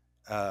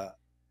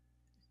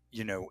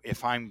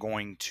 If I'm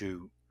going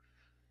to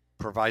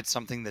provide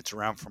something that's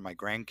around for my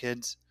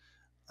grandkids,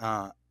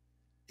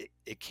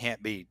 it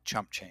can't be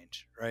chump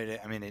change, right?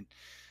 I mean,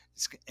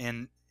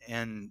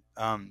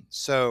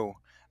 so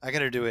I got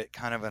to do it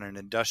kind of on an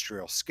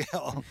industrial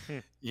scale,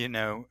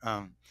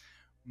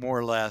 more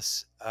or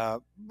less.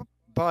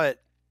 But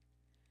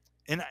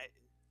and I,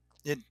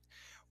 it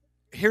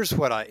here's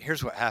what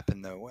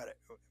happened though.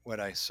 What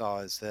I saw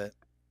is that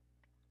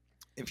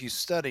if you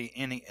study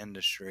any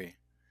industry,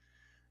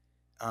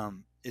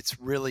 it's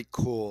really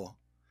cool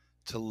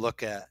to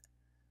look at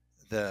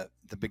the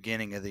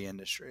beginning of the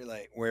industry,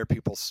 like where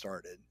people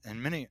started,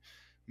 and many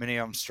of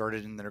them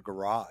started in their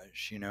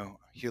garage.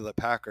 Hewlett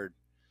Packard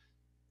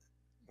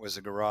was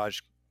a garage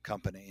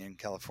company in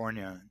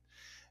California,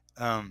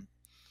 um,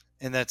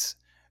 and that's.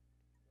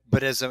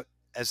 But as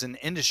an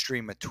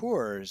industry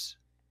matures,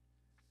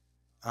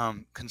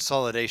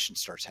 consolidation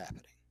starts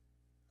happening.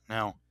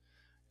 Now,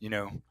 you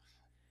know,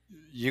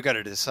 you got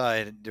to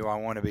decide: do I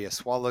want to be a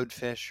swallowed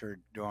fish, or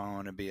do I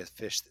want to be a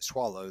fish that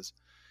swallows?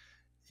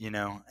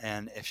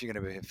 And if you're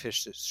going to be a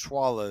fish that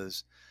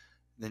swallows,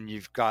 then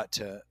you've got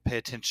to pay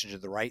attention to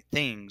the right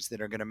things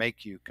that are going to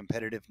make you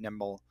competitive,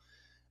 nimble,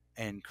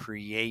 and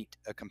create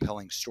a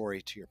compelling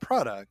story to your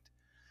product.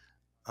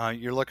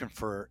 You're looking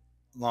for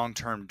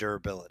long-term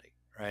durability,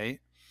 right?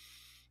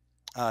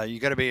 You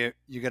got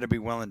to be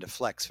willing to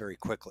flex very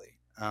quickly.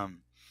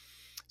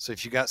 So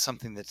if you got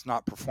something that's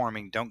not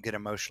performing, don't get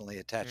emotionally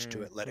attached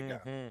to it. Let it go.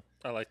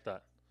 Mm-hmm. I like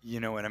that. You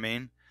know what I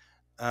mean?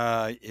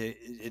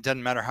 It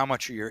doesn't matter how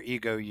much of your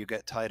ego you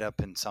get tied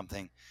up in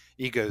something.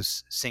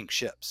 Egos sink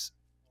ships,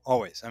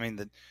 always. I mean,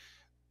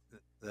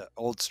 the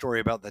old story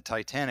about the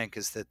Titanic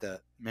is that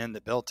the men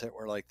that built it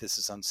were like, "This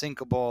is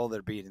unsinkable."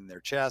 They're beating their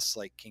chests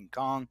like King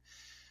Kong,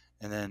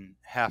 and then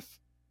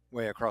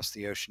halfway across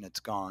the ocean, it's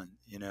gone.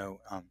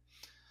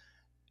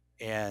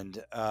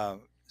 And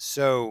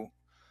so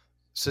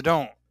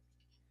don't.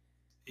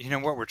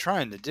 What we're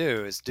trying to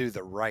do is do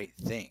the right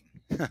thing.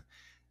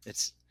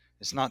 it's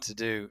it's not to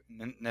do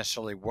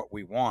necessarily what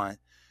we want,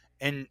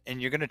 and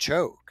you're going to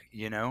choke. I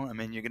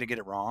mean, you're going to get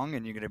it wrong,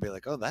 and you're going to be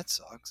like, "Oh, that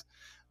sucks,"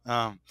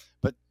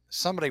 but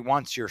somebody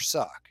wants your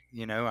suck.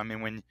 I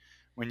mean,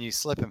 when you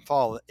slip and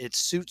fall, it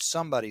suits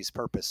somebody's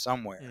purpose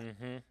somewhere.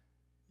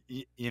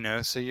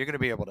 Mm-hmm. So you're going to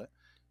be able to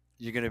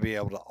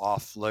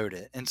offload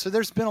it, and so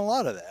there's been a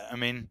lot of that. I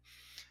mean,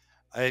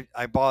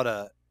 I bought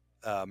a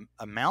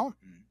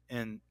mountain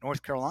in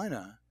North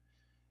Carolina.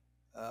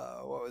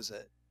 What was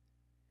it?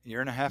 A year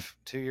and a half,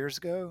 2 years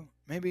ago,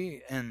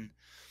 maybe, and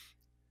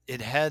it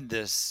had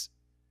this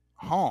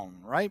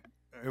home right.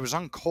 It was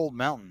on Cold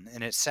Mountain,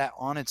 and it sat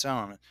on its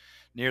own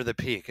near the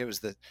peak. There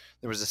was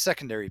a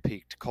secondary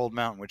peak to Cold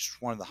Mountain, which is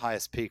one of the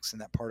highest peaks in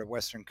that part of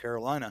Western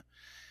Carolina.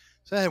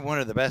 So I had one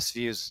of the best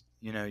views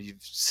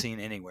you've seen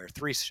anywhere,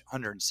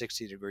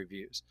 360-degree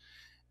views,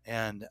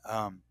 and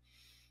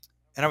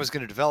I was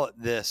going to develop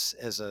this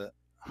as a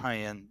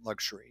high-end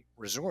luxury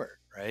resort,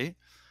 right?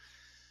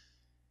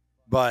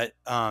 But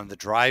the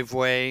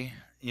driveway,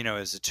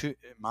 is a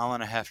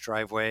 2.5-mile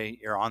driveway.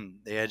 You're on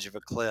the edge of a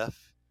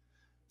cliff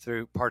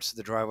through parts of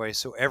the driveway.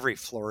 So every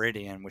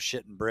Floridian was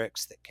shitting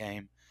bricks that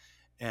came.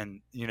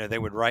 And, they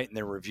would write in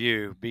their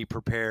review, be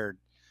prepared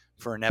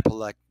for an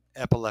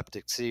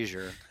epileptic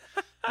seizure,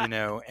 and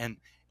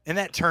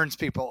that turns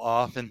people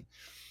off. And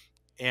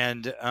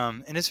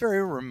it's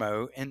very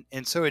remote.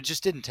 And so it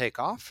just didn't take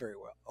off very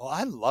well. Well,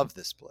 I love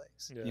this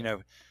place, Yeah.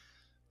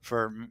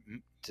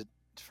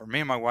 for me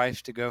and my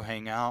wife to go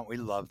hang out. We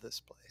love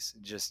this place.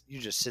 You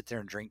just sit there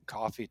and drink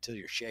coffee till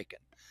you're shaking,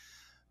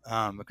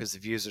 because the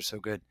views are so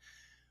good.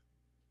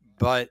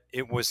 But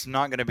it was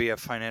not going to be a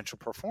financial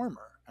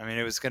performer. I mean,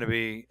 it was going to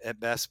be at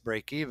best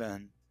break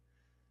even,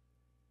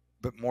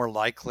 but more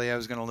likely I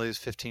was going to lose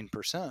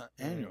 15%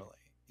 annually.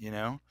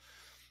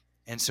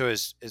 And so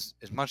as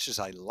much as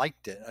I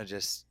liked it, I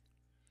just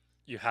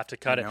You have to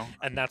You cut it, know,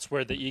 and that's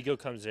where the ego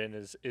comes in.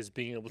 Is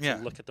being able to yeah,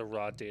 look at the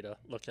raw data,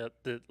 look at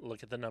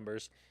the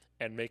numbers,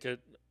 and make a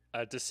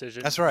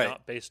decision that's right.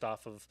 not based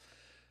off of,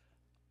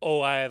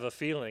 oh, I have a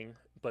feeling,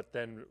 but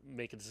then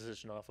make a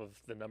decision off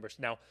of the numbers.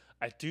 Now,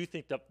 I do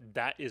think that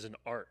that is an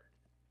art.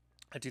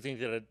 I do think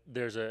that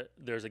there's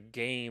a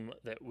game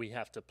that we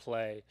have to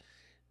play,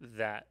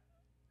 that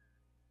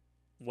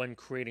when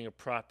creating a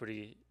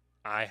property,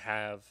 I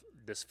have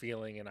this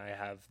feeling and I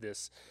have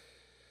this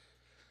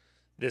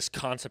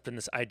concept and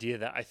this idea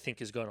that I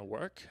think is going to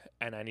work,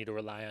 and I need to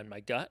rely on my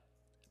gut,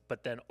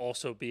 but then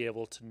also be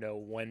able to know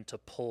when to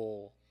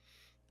pull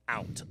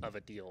out of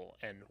a deal,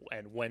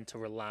 and when to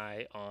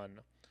rely on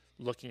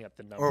looking at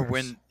the Or numbers.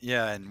 when,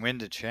 yeah, and when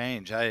to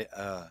change. I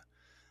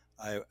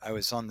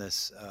was on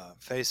this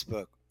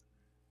Facebook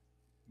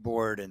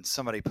board, and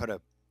somebody put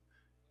a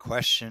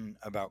question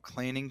about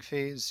cleaning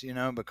fees. You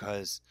know,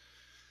 because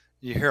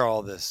you hear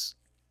all this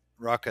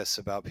ruckus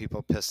about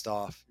people pissed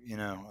off, you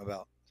know,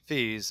 about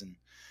fees, and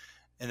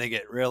they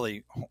get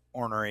really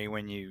ornery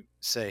when you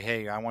say,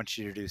 "Hey, I want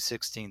you to do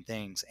 16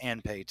 things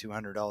and pay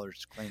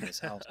 $200 to clean this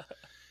house."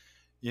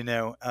 You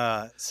know,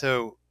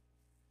 so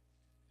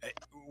uh,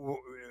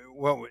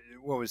 what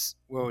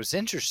was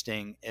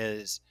interesting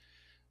is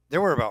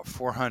there were about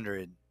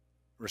 400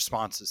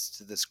 responses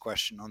to this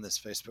question on this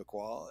Facebook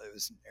wall. It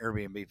was an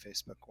Airbnb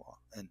Facebook wall,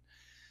 and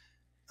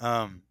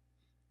um,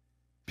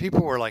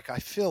 people were like,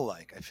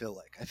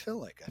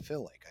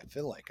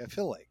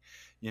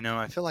 you know,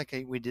 I feel like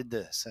we did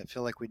this. I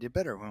feel like we did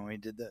better when we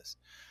did this.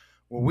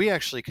 Well, we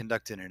actually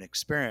conducted an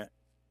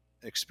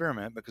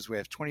experiment because we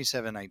have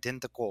 27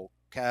 identical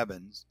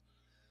cabins,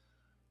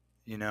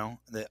 you know,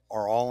 that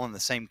are all on the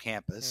same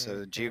campus.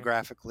 So Mm-hmm.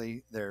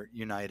 geographically, they're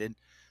united.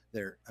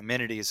 Their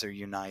amenities are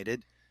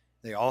united.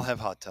 They all have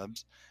hot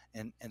tubs.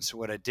 And so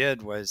what I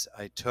did was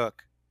I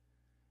took,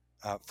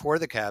 for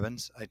the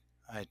cabins,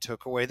 I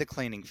took away the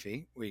cleaning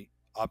fee. We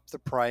upped the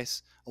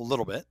price a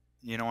little bit,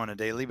 you know, on a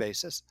daily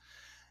basis.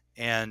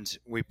 And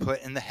we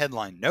put in the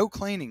headline, no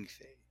cleaning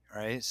fee,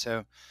 right?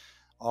 So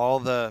all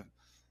the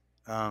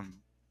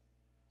um,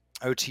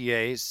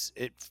 OTAs,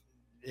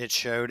 it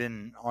showed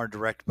in our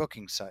direct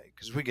booking site,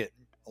 because we get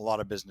a lot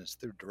of business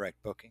through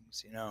direct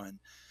bookings, you know. And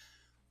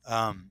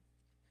um,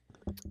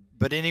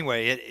 but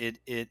anyway,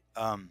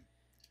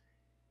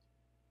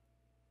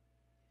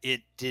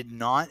 it did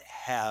not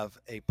have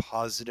a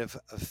positive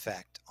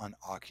effect on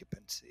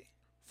occupancy.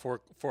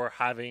 For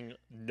having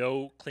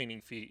no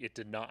cleaning fee, it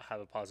did not have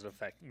a positive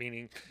effect.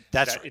 Meaning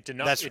That's that right.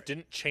 That's it right.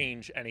 didn't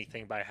change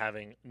anything by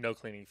having no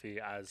cleaning fee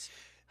as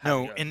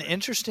having No, a and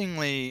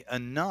interestingly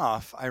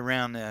enough, I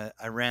ran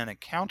a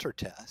counter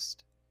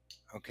test,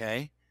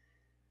 okay,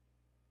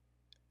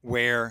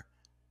 where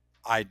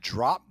I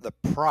dropped the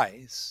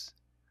price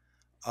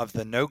of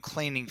the no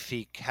cleaning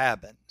fee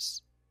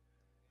cabins.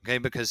 Okay,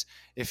 because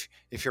if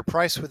your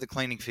price with the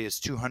cleaning fee is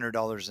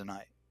 $200 a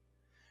night,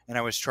 and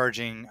I was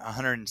charging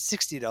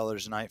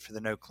 $160 a night for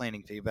the no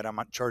cleaning fee, but I'm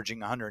charging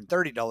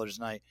 $130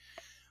 a night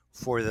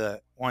for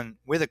the one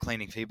with a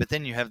cleaning fee. But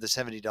then you have the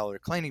 $70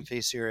 cleaning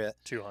fee, so you're at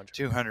 200.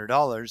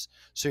 $200.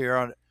 So you're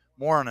on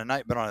more on a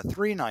night, but on a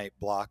 3-night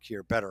block,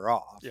 you're better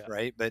off, Yeah.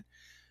 right? But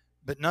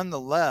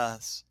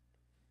nonetheless,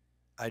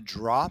 I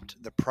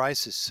dropped the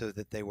prices so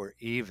that they were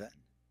even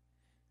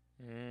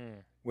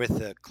Mm. with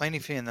the cleaning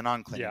fee and the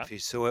non-cleaning Yeah. fee.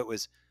 So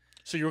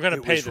So you were going to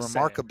it pay was the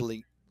same.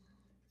 remarkably.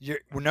 You're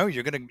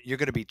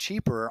gonna be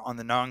cheaper on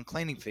the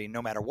non-cleaning fee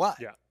no matter what,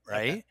 Yeah.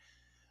 Okay. right?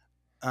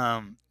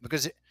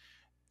 Because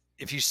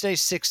if you stay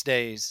 6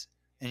 days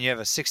and you have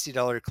a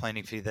 $60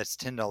 cleaning fee, that's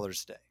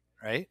 $10 a day,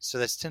 right? So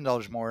that's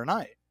 $10 more a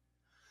night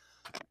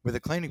with a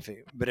cleaning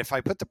fee. But if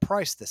I put the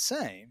price the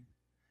same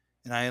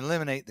and I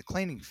eliminate the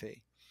cleaning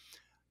fee,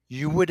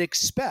 you would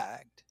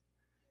expect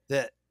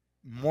that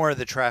more of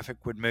the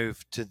traffic would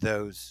move to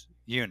those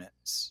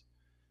units.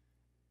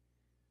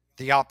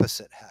 The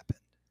opposite happened.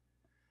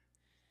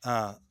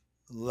 Uh,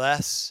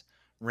 Less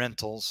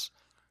rentals.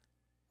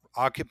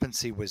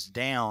 Occupancy was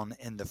down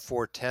in the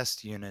 4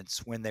 test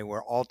units when they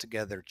were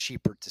altogether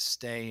cheaper to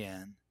stay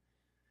in.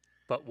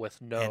 But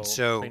with And no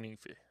so cleaning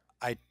fee.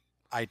 I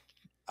I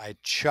I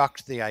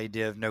chucked the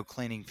idea of no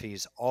cleaning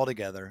fees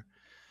altogether,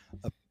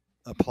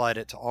 applied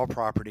it to all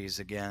properties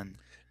again,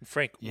 And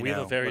Frank, you we have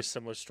a know. very But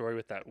similar story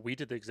with that. We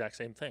did the exact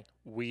same thing.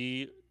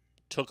 We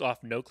took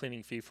off no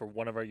cleaning fee for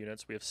one of our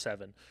units. We have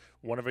 7.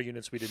 One of our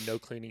units we did no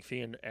cleaning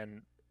fee,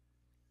 and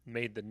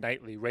made the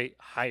nightly rate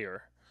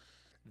higher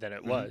than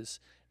it mm-hmm, was,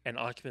 and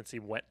occupancy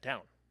went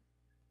down.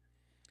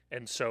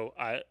 And so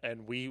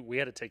we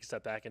had to take a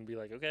step back and be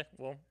like, okay,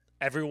 well,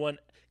 everyone,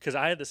 because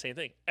I had the same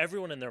thing.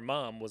 Everyone and their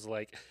mom was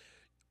like,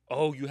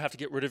 oh, you have to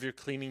get rid of your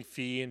cleaning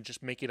fee and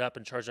just make it up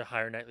and charge a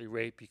higher nightly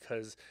rate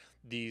because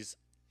these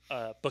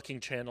booking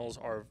channels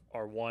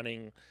are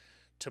wanting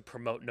to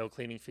promote no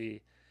cleaning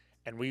fee.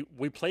 And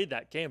we played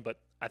that game, but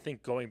I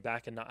think going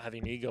back and not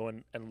having ego,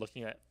 and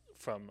looking at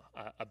from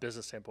a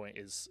business standpoint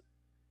is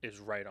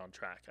right on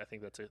track. I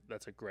think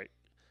that's a great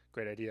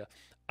idea.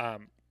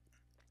 Um,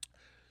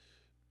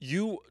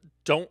 you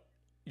don't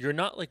you're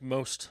not like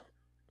most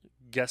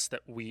guests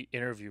that we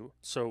interview.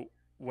 So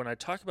when I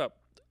talk about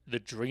the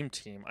dream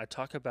team, I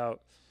talk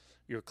about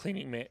your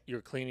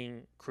your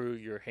cleaning crew,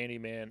 your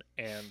handyman,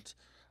 and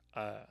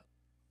uh,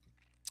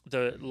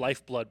 the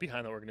lifeblood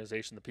behind the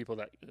organization, the people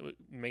that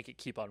make it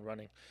keep on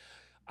running.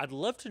 I'd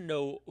love to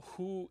know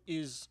who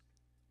is,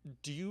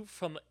 do you,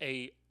 from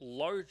a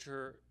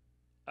larger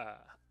uh,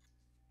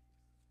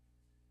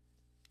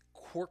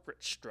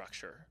 corporate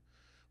structure,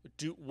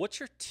 what's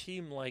your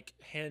team like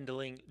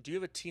handling? Do you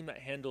have a team that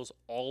handles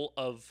all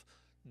of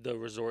the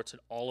resorts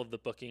and all of the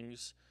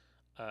bookings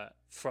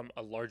from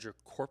a larger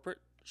corporate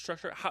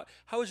structure?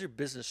 How is your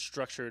business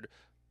structured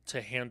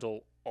to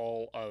handle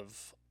all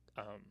of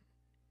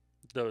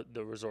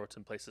the resorts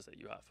and places that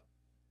you have?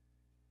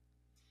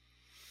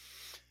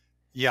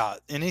 Yeah,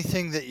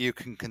 anything that you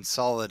can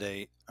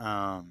consolidate,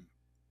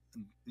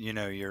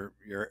 you're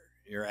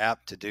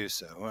apt to do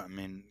so. I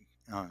mean,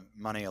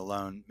 money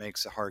alone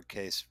makes a hard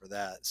case for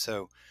that.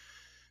 So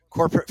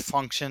corporate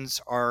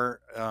functions are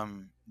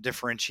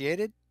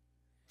differentiated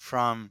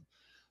from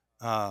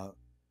uh,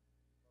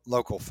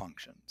 local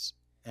functions,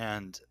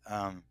 and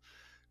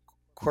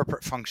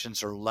corporate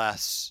functions are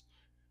less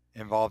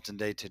involved in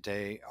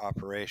day-to-day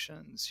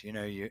operations.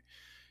 You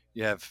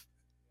have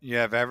you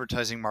have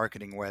advertising,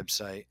 marketing,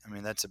 website. I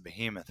mean, that's a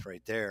behemoth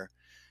right there.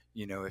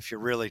 If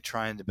you're really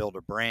trying to build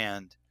a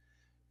brand,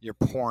 you're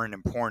pouring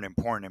and pouring and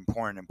pouring and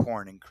pouring and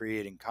pouring and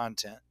creating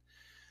content.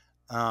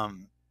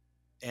 And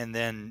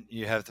then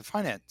you have the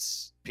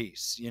finance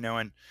piece,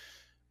 and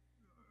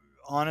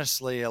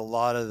honestly, a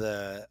lot of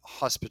the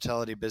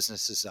hospitality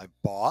businesses I've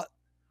bought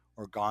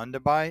or gone to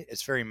buy,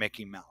 it's very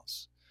Mickey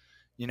Mouse.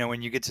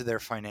 When you get to their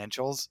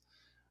financials,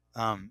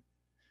 um,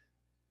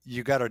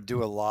 you got to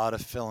do a lot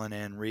of filling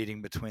in,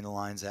 reading between the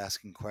lines,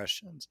 asking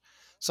questions.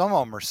 Some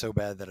of them are so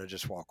bad that I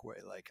just walk away.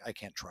 Like, I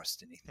can't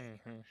trust anything.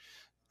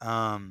 Mm-hmm.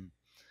 Um,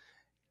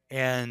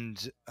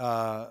 and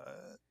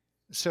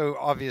so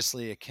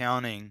obviously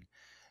accounting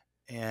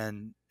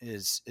and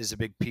is a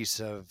big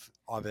piece of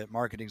it.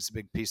 Marketing is a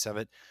big piece of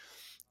it.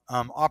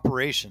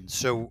 Operations.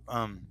 So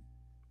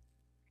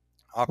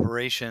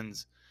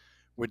operations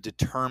would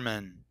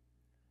determine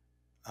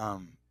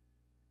um,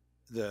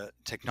 the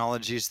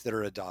technologies that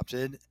are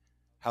adopted,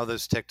 how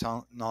those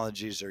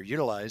technologies are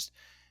utilized,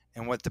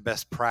 and what the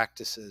best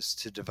practices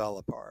to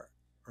develop are,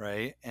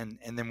 right? And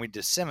then we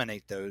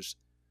disseminate those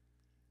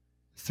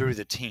through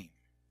the team.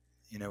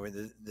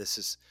 This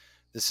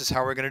is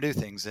how we're going to do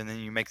things, and then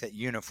you make that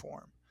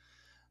uniform.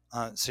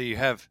 So you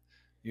have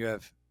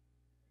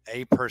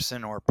a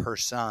person or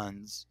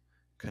persons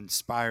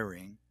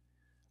conspiring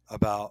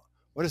about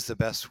what is the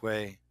best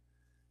way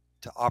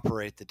to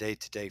operate the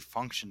day-to-day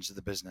functions of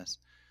the business,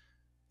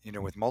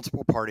 with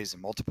multiple parties in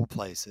multiple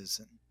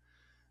places,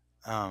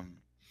 um,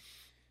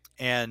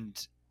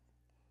 and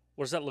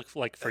What does that look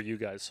like for you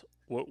guys?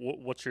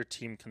 What's your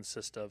team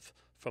consist of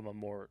from a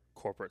more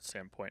corporate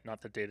standpoint,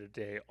 not the day to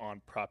day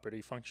on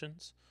property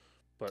functions,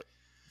 but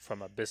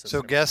from a business so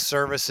standpoint? guest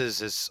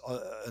services is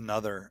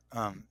another.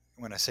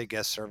 When I say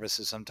guest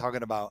services, I'm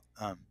talking about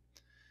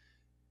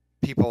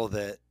people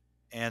that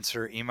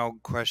answer email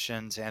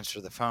questions,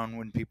 answer the phone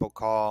when people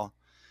call,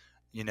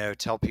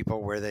 tell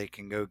people where they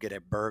can go get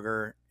a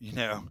burger,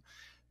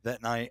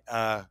 that night,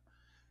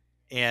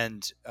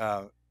 and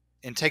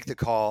and take the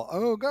call.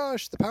 Oh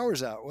gosh, the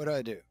power's out. What do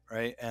I do?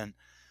 Right, and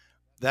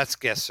that's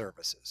guest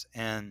services,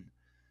 and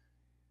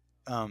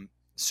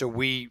so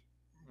we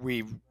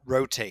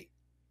rotate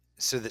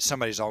so that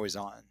somebody's always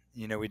on.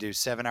 We do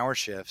 7-hour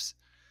shifts,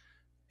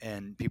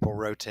 and people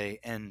rotate,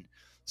 and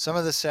some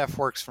of the staff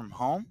works from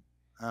home.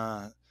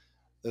 Uh,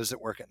 those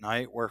that work at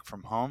night work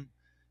from home.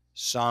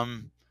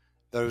 Some,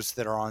 those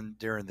that are on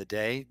during the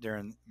day,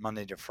 during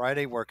Monday to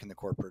Friday, work in the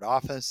corporate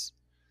office.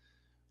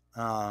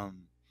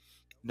 Um,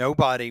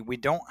 we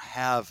don't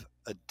have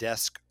a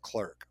desk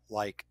clerk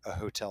like a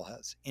hotel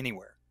has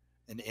anywhere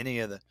in any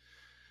of the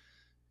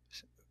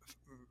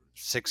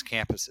 6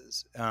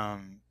 campuses.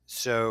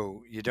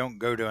 So you don't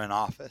go to an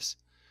office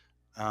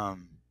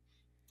um,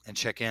 and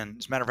check in.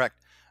 As a matter of fact,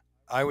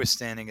 I was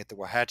standing at the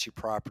Wahatchee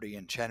property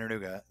in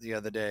Chattanooga the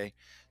other day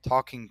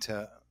talking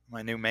to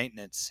my new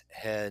maintenance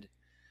head,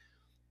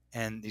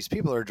 and these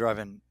people are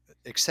driving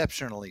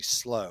exceptionally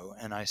slow.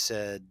 And I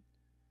said,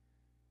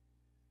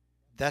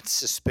 that's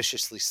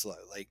suspiciously slow.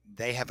 Like,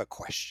 they have a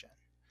question.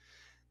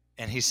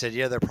 And he said,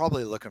 yeah, they're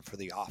probably looking for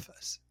the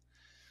office.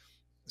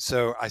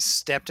 So I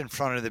stepped in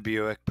front of the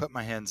Buick, put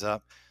my hands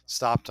up,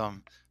 stopped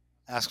them,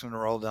 asked them to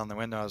roll down the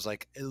window. I was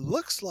like, it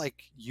looks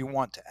like you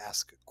want to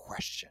ask a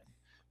question,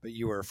 but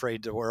you were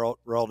afraid to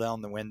roll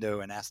down the window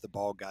and ask the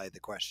bald guy the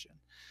question.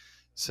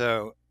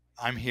 So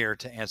I'm here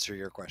to answer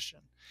your question.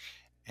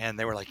 And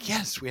they were like,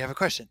 yes, we have a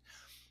question.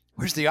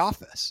 Where's the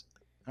office?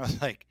 I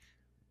was like,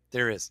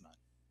 there is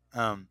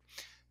none.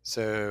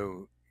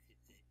 So,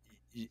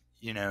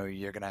 you're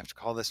going to have to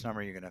call this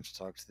number. You're going to have to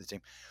talk to the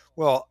team.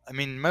 Well, I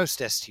mean, most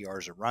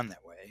STRs are run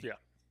that way. Yeah.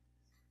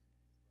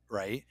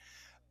 Right.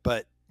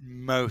 But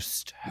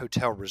most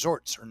hotel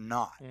resorts are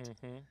not.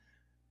 Mm-hmm.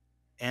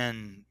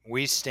 And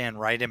we stand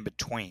right in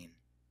between,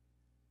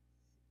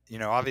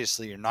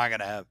 obviously you're not going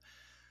to have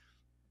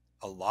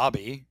a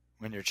lobby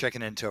when you're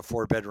checking into a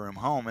 4-bedroom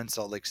home in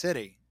Salt Lake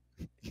City.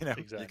 You're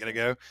Exactly. going to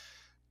go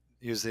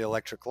use the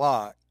electric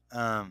lock.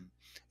 And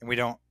we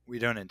don't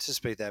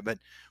anticipate that. But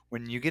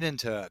when you get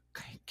into a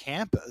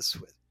campus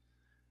with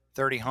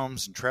 30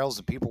 homes and trails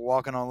and people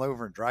walking all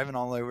over and driving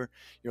all over,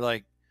 you're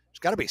like, there's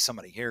got to be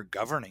somebody here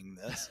governing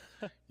this,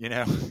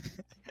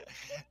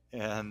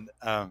 and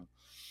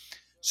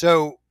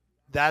so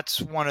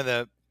that's one of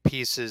the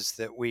pieces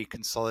that we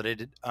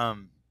consolidated.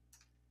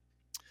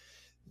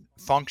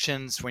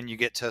 Functions when you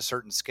get to a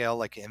certain scale,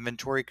 like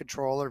inventory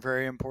control, are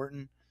very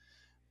important.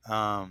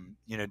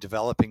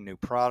 Developing new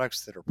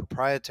products that are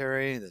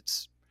proprietary.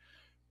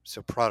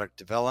 So product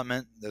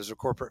development. Those are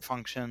corporate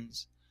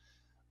functions.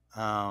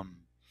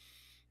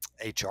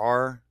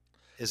 HR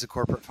is a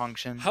corporate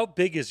function. How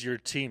big is your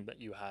team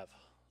that you have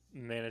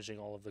managing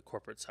all of the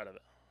corporate side of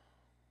it?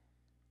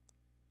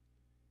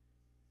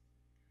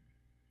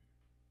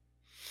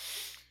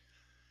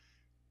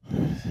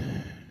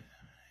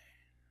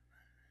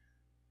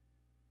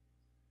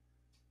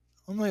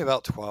 Only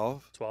about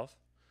 12. 12.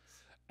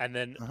 And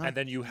then Uh-huh. and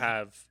then you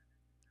have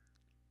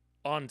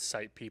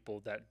on-site people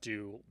that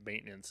do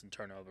maintenance and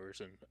turnovers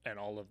and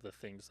all of the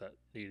things that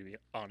need to be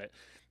on it.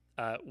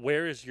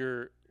 Where is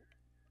your,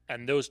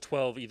 and those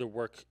 12 either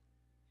work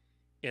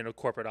in a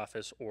corporate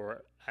office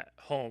or at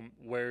home.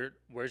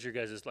 Where's your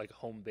guys' like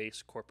home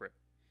base corporate?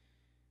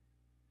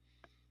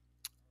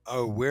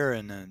 Oh, we're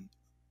in a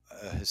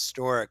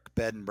historic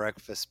bed and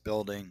breakfast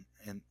building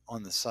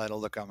on the side of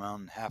Lookout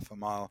Mountain, half a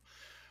mile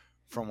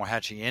from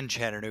Wauhatchie in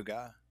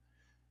Chattanooga.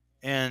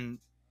 And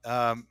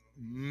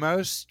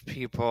most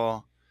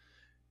people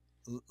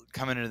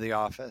come into the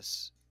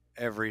office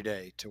every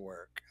day to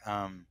work.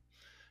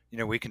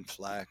 We can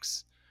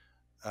flex.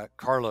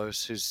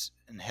 Carlos, who's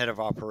in head of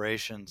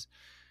operations,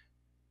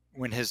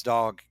 when his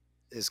dog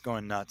is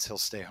going nuts, he'll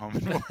stay home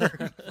and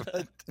work.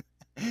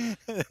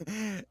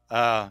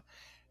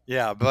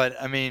 But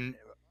I mean,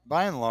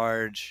 by and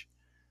large,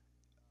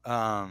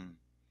 I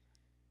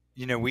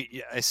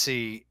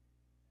see.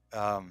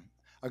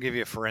 I'll give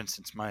you for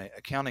instance. My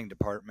accounting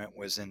department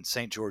was in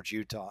St. George,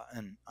 Utah,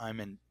 and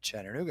I'm in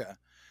Chattanooga.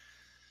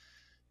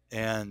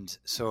 And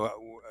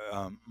so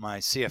my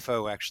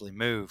CFO actually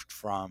moved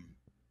from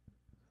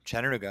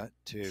Chattanooga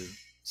to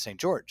St.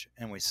 George,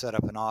 and we set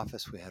up an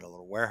office. We had a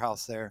little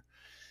warehouse there.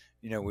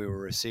 We were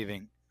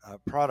receiving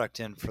product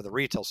in for the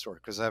retail store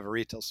because I have a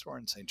retail store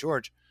in St.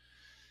 George.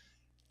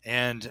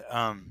 And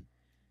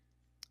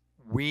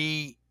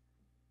we,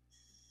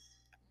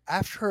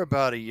 after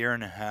about a year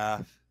and a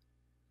half,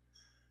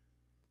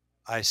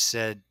 I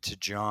said to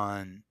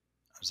John,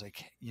 I was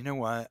like, you know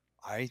what?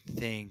 I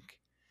think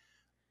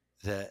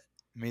that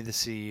me, the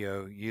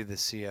CEO, you, the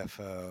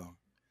CFO,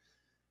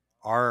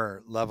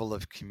 our level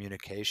of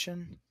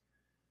communication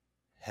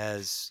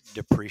has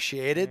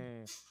depreciated,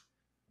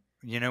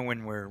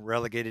 when we're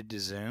relegated to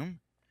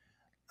Zoom.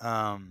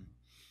 And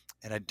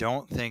I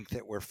don't think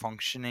that we're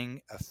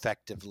functioning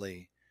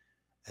effectively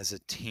as a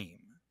team.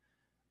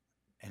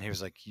 And he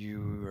was like,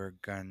 you are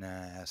going to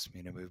ask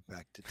me to move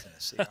back to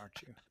Tennessee,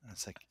 aren't you? And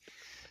it's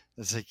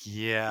like,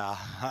 yeah,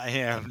 I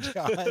am,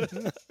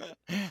 John.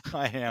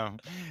 I am.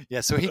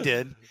 Yeah, so he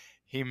did.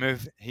 He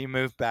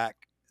moved back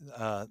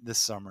this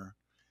summer,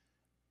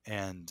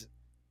 and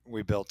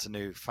we built a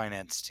new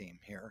finance team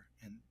here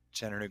in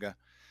Chattanooga.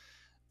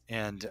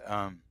 And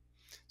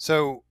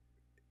so,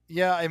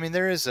 yeah, I mean,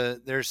 there's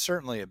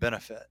certainly a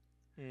benefit.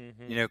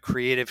 Mm-hmm.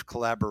 Creative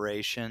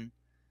collaboration.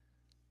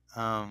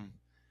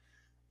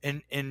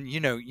 And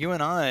you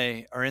and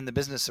I are in the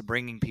business of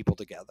bringing people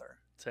together.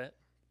 That's it.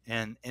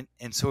 And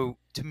so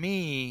to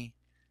me,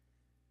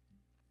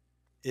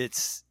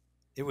 it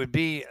would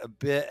be a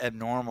bit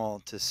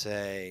abnormal to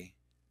say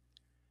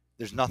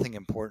there's nothing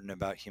important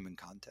about human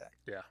contact.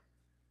 Yeah.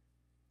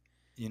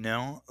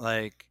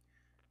 Like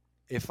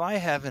if I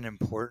have an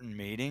important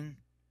meeting,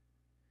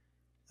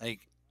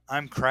 like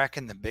I'm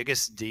cracking the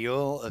biggest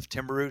deal of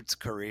Timberroot's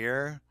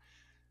career,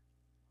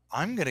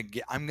 I'm gonna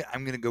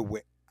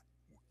go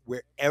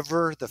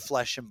wherever the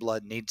flesh and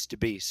blood needs to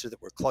be so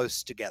that we're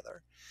close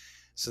together,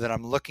 so that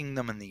I'm looking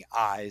them in the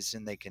eyes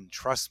and they can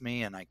trust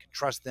me and I can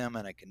trust them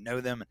and I can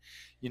know them.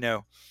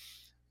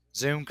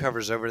 Zoom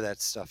covers over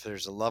that stuff.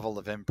 There's a level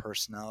of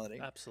impersonality.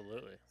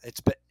 Absolutely.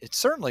 It's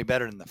certainly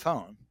better than the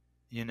phone,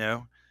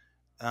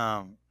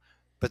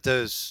 but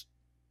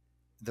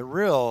the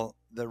real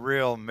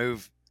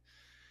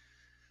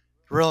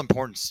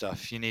important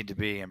stuff you need to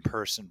be in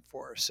person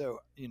for.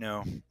 So,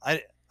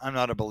 I'm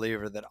not a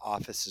believer that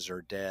offices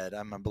are dead.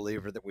 I'm a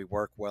believer that we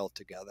work well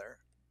together.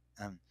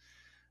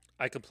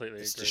 I completely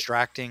It's agree.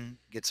 distracting,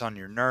 gets on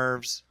your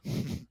nerves.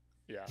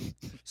 Yeah.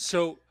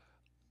 So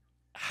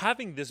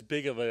having this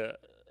big of a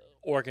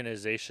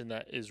organization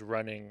that is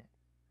running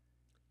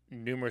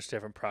numerous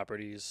different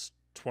properties,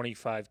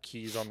 25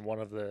 keys on one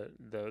of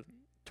the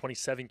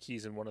 27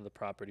 keys in one of the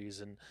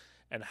properties, and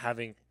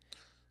having,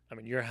 I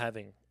mean, you're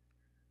having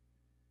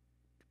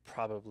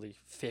probably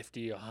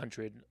 50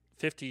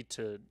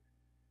 to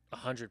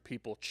 100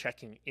 people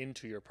checking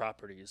into your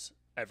properties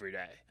every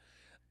day.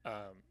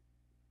 Um,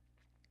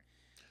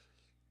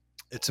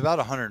 It's about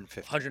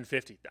 150.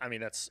 150. I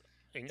mean, that's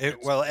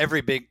Well,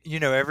 every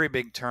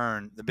big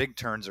turn, the big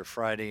turns are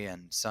Friday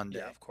and yeah,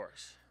 Sunday. of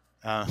course.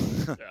 Uh,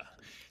 Yeah,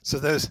 so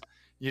those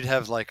you'd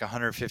have like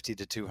 150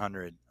 to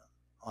 200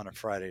 on a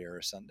Friday or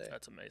a Sunday.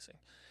 that's amazing.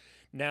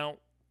 Now,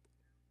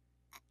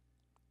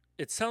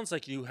 it sounds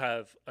like you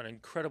have an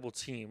incredible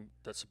team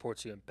that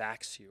supports you and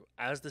backs you.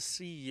 As the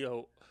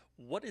CEO,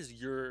 what is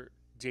your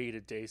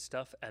day-to-day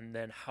stuff, and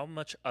then how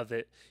much of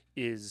it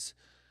is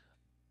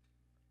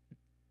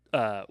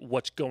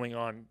what's going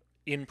on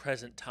in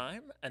present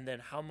time, and then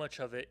how much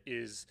of it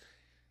is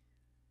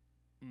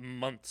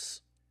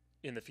months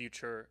in the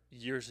future,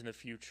 years in the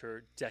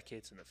future,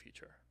 decades in the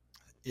future?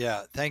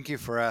 Yeah, thank you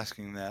for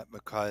asking that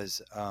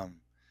because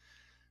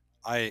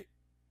I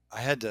I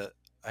had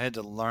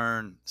to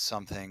learn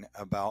something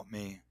about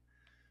me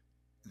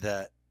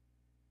that,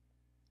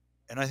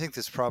 and I think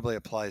this probably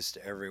applies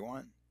to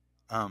everyone.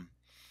 Um,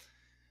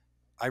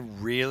 I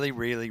really,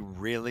 really,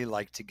 really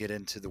like to get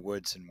into the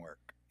woods and work.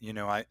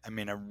 I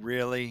mean,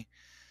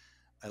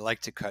 I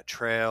like to cut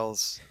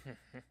trails.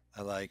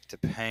 I like to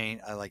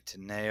paint. I like to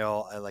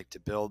nail. I like to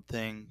build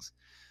things.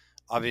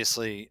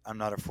 Obviously, I'm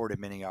not afforded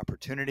many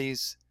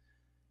opportunities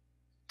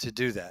to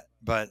do that,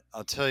 but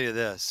I'll tell you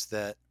this: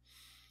 that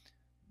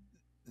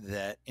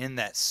in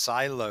that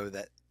silo,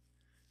 that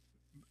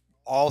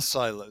all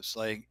silos,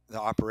 like the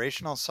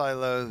operational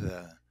silo,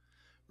 the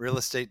real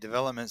estate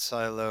development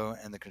silo,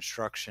 and the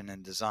construction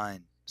and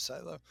design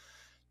silo,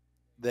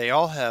 they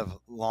all have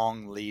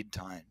long lead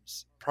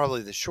times.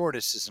 Probably the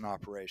shortest is in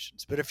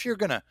operations. But if you're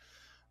going to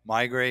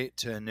migrate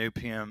to a new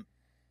PMS,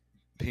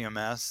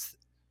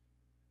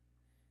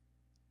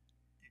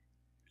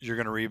 you're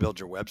going to rebuild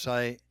your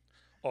website.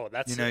 Oh, You're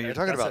talking that's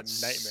a about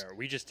nightmare.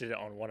 We just did it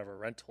on one of our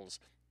rentals.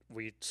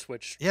 We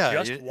switched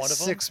yeah, just one of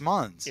them. 6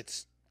 months.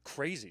 It's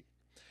crazy.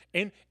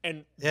 And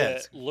Yeah,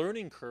 the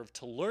learning curve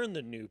to learn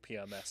the new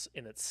PMS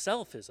in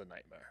itself is a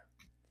nightmare.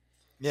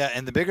 yeah,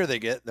 and the bigger they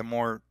get, the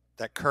more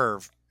that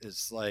curve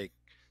is like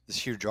this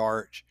huge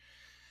arch.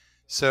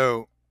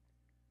 So,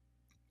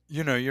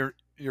 you're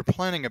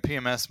planning a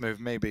PMS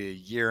move maybe a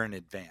year in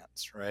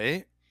advance,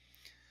 right?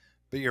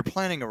 But you're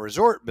planning a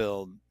resort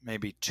build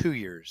maybe 2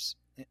 years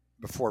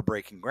before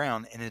breaking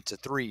ground, and it's a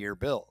 3-year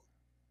build,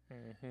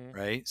 Mm-hmm.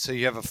 right? So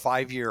you have a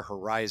 5-year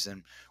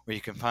horizon where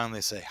you can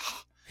finally say,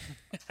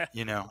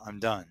 I'm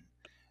done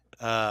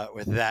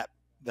with that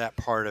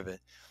part of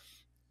it.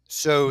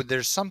 So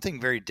there's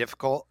something very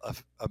difficult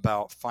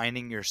about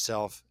finding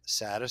yourself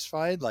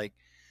satisfied. Like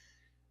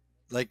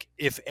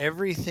if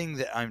everything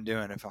that I'm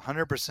doing, if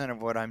 100%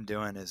 of what I'm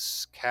doing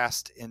is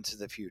cast into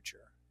the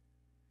future,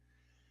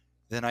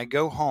 then I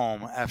go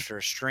home after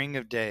a string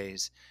of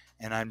days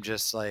and I'm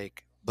just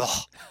like,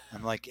 blah,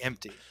 I'm like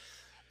empty.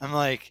 I'm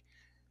like,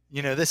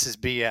 this is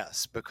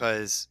BS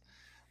because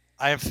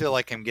I feel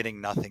like I'm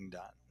getting nothing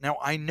done. Now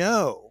I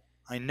know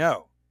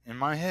in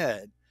my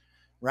head,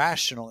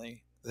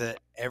 rationally, that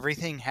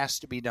everything has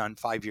to be done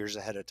 5 years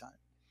ahead of time.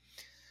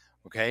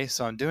 Okay,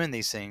 so I'm doing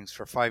these things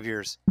for 5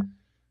 years,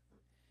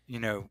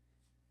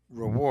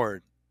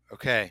 reward.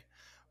 Okay,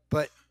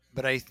 but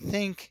I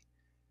think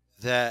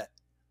that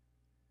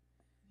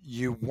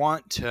you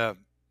want to,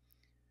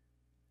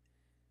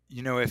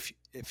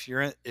 if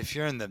you're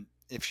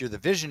the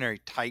visionary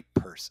type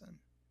person,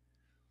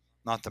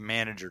 not the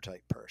manager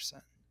type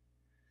person,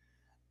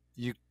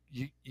 you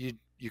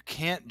you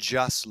can't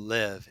just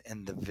live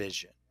in the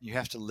vision. You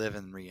have to live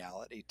in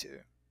reality too.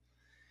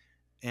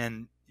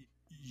 And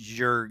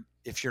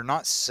if you're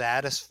not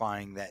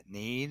satisfying that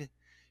need,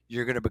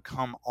 you're going to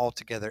become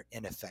altogether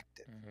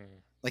ineffective. Mm-hmm.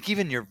 Like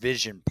even your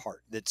vision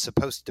part that's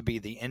supposed to be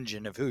the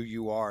engine of who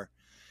you are,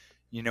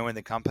 in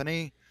the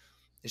company,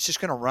 it's just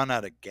going to run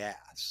out of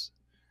gas.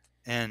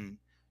 And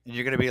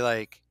you're going to be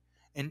like,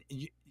 and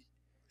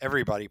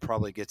everybody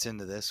probably gets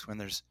into this when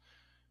there's,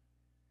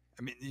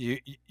 I mean,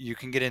 you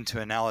can get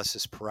into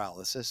analysis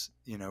paralysis,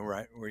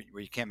 right,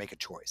 where you can't make a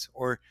choice,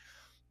 or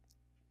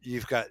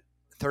you've got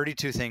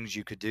 32 things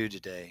you could do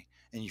today,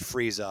 and you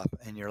freeze up,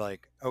 and you're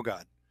like, oh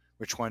God,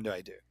 which one do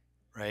I do,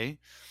 right?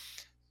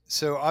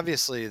 So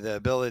obviously, the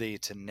ability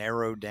to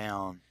narrow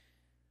down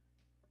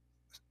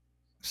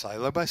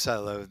silo by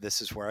silo,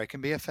 this is where I can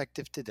be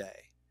effective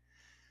today,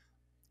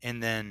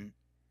 and then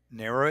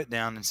narrow it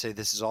down and say,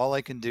 this is all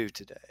I can do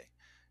today.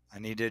 I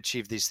need to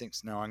achieve these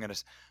things. No, I'm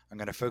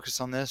gonna focus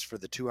on this for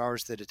the 2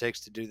 hours that it takes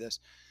to do this.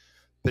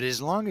 But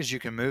as long as you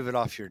can move it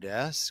off your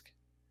desk,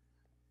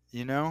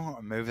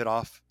 move it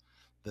off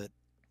the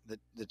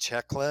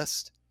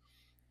checklist,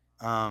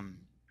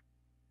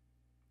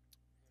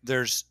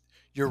 there's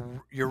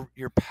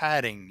you're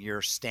padding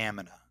your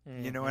stamina.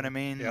 Mm-hmm. You know what I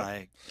mean?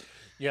 Yep.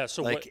 Yeah.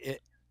 So like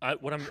it.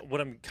 what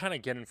I'm kind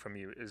of getting from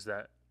you is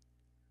that,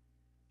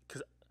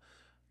 because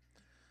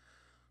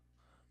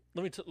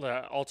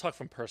I'll talk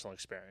from personal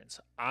experience.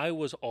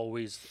 I've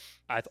always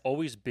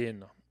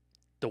been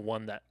the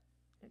one that,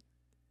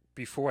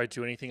 before I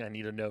do anything, I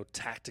need to know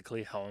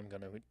tactically how I'm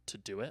going to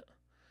do it.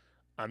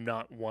 I'm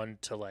not one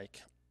to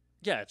like,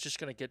 yeah, it's just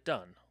going to get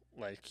done.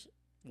 Like,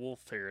 we'll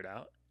figure it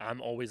out. I'm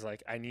always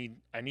like, I need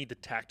the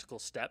tactical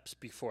steps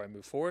before I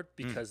move forward,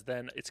 Mm. because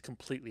then it's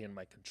completely in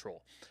my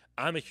control.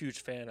 I'm a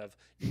huge fan of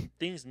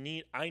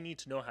I need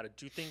to know how to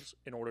do things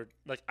in order.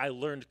 Like, I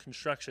learned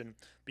construction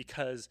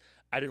because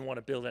I didn't want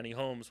to build any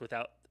homes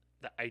without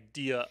the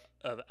idea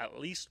of at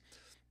least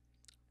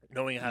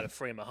knowing how to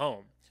frame a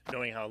home,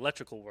 knowing how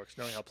electrical works,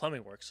 knowing how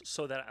plumbing works,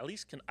 so that at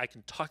least I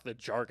can talk the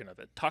jargon of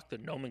it, talk the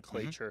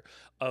nomenclature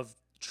of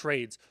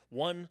trades.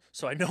 One,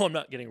 so I know I'm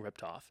not getting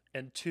ripped off,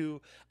 and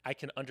two, I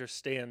can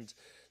understand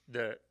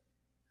the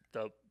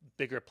the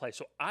bigger play.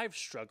 So I've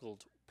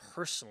struggled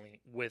personally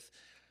with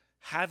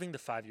having the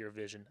 5-year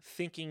vision,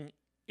 thinking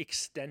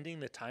extending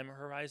the time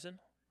horizon,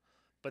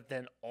 but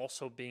then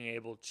also being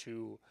able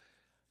to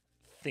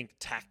think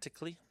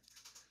tactically.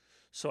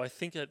 So I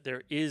think that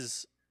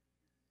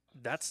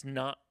that's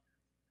not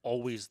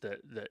always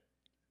the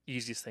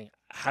easiest thing.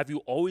 Have you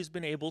always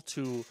been able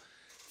to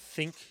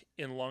think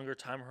in longer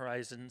time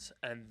horizons,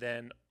 and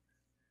then,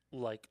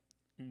 like,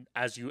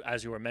 as you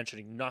were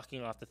mentioning,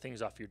 knocking off the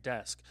things off your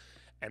desk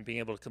and being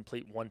able to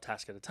complete one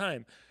task at a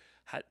time?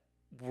 Had,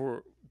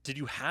 were Did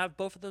you have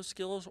both of those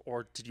skills,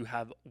 or did you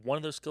have one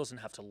of those skills and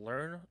have to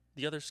learn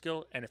the other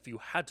skill? And if you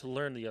had to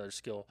learn the other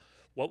skill,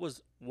 what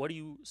do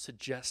you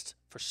suggest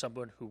for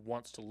someone who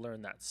wants to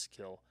learn that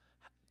skill?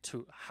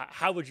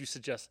 How would you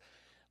suggest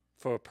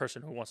for a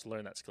person who wants to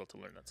learn that skill to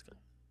learn that skill?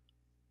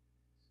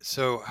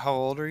 So how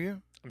old are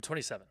you? I'm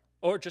 27,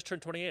 or just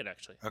turned 28.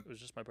 Actually, Ok- it was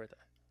just my birthday.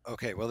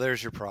 Okay, well,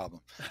 there's your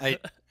problem.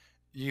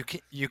 You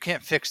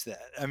can't fix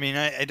that. I mean,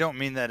 I don't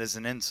mean that as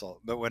an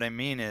insult, but what I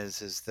mean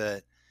is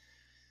that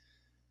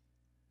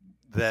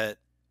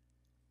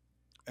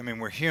I mean,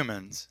 we're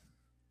humans,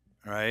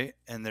 right?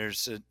 And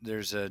there's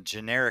a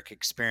generic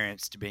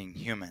experience to being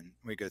human.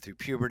 We go through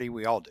puberty,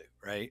 we all do,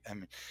 right? I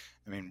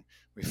mean,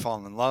 we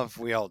fall in love,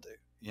 we all do.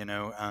 You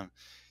know,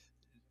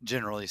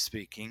 generally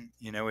speaking,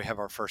 we have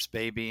our first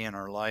baby and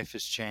our life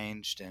has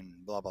changed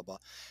and blah blah blah.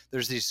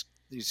 There's these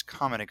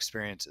common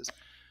experiences,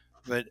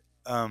 but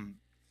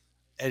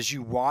as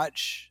you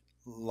watch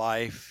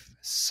life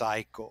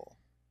cycle,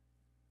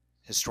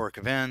 historic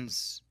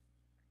events,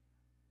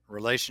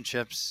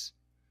 relationships,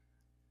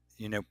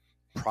 you know,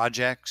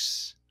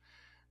 projects,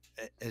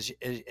 as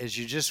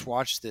you just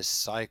watch this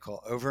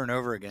cycle over and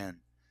over again,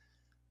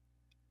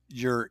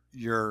 your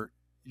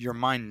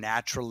mind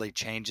naturally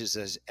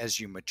changes as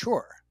you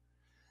mature,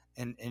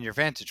 and your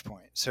vantage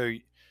point. So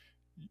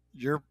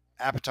your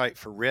appetite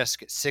for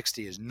risk at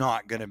 60 is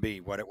not going to be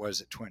what it was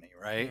at 20,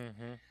 right?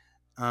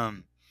 Mm-hmm.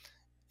 um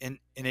and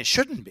it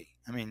shouldn't be.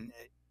 I mean,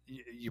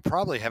 you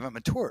probably haven't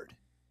matured,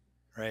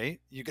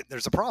 right?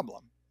 There's a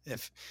problem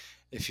if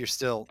you're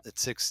still at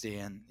 60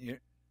 and you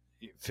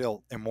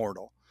feel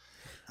immortal.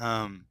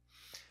 But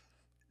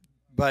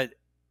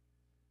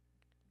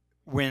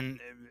when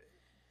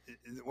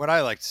what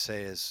I like to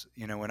say is,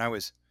 when I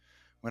was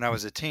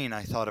a teen,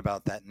 I thought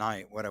about that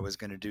night, what I was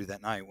going to do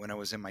that night. When I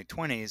was in my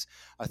 20s,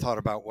 I thought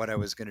about what I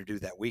was going to do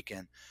that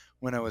weekend.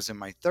 When I was in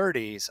my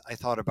 30s, I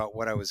thought about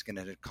what I was going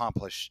to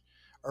accomplish.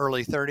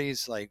 Early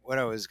 30s, like what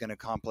I was going to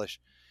accomplish,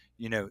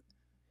 you know,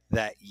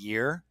 that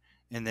year.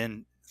 And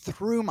then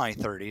through my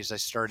 30s, I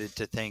started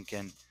to think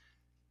in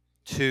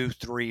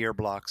 2-3 year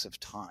blocks of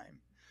time.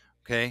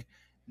 Okay.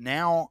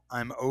 Now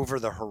I'm over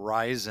the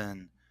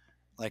horizon.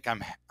 Like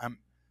I'm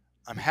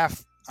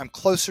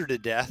closer to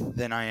death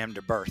than I am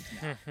to birth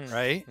now,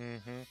 right?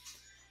 Mm-hmm.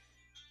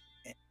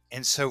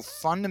 And so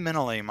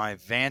fundamentally, my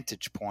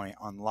vantage point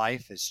on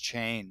life has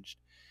changed,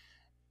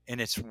 and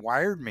it's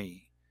wired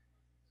me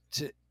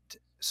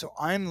so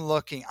I'm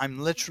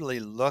literally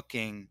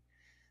looking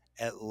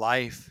at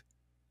life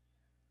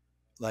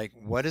like,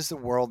 what is the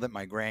world that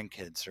my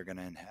grandkids are going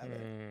to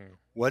inhabit? Mm.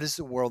 What is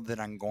the world that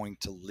I'm going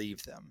to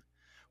leave them?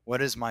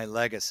 What is my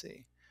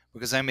legacy?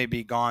 Because I may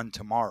be gone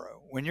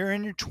tomorrow. When you're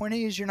in your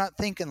 20s, you're not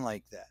thinking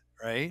like that,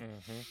 right?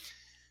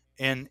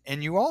 Mm-hmm.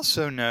 And you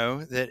also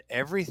know that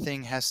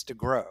everything has to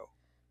grow.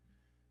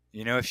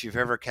 If you've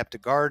ever kept a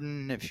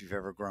garden, if you've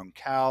ever grown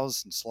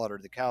cows and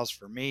slaughtered the cows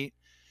for meat,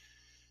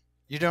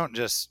 you don't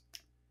just,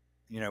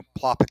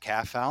 plop a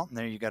calf out and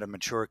there you got a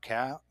mature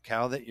cow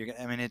that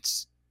I mean,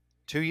 it's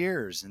 2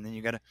 years, and then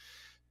you got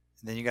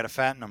to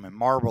fatten them and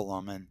marble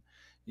them, and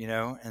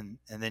and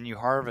then you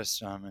harvest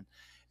them, and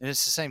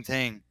it's the same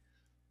thing,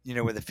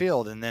 with the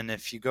field. And then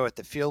if you go at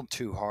the field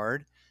too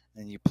hard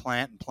and you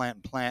plant and plant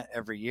and plant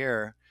every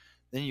year,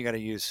 then you got to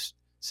use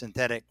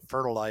synthetic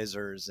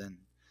fertilizers and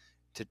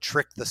to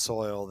trick the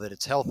soil that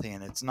it's healthy,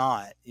 and it's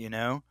not.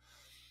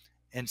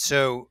 And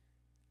so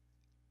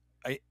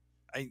I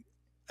I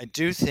I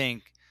do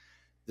think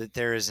that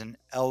there is an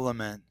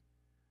element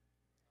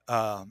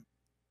um,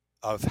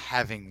 of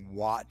having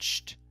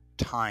watched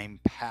time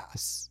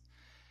pass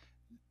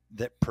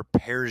that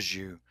prepares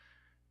you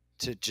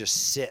to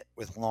just sit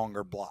with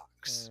longer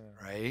blocks,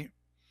 right?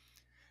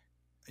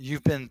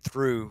 You've been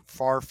through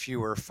far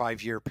fewer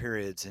 5-year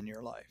periods in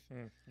your life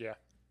Yeah.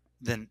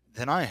 than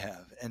I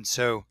have. And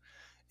so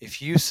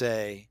if you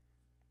say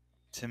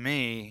to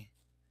me,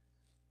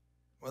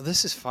 well,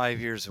 this is 5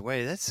 years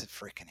away, that's a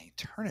freaking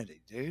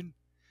eternity, dude.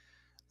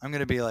 I'm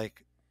going to be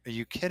like, are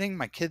you kidding?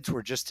 My kids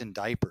were just in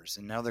diapers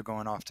and now they're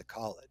going off to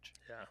college.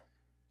 Yeah.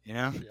 You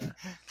know?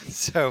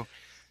 Yeah.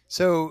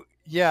 So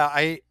yeah,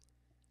 I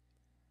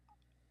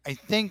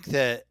think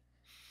that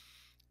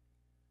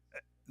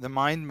the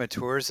mind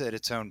matures at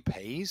its own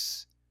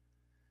pace,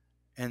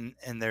 and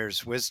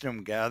there's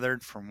wisdom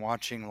gathered from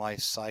watching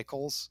life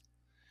cycles.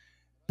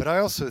 But I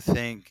also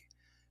think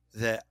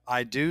that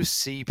I do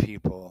see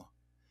people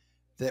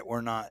that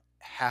were not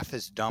half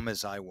as dumb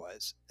as I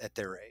was at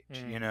their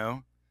age, you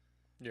know?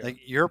 Yeah. Like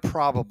you're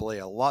probably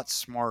a lot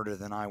smarter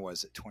than I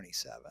was at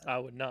 27. I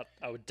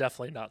would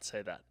definitely not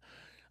say that.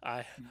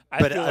 I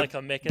But feel I, like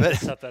I'm making but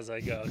this up as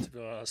I go, to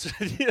be honest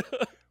with you.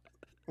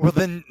 well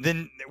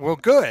well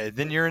good.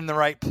 Then you're in the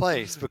right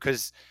place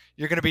because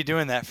you're going to be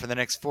doing that for the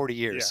next 40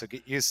 years. Yeah. So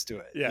get used to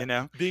it, Yeah. you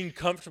know? Being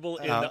comfortable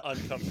in the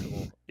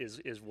uncomfortable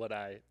is what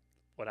I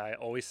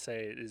always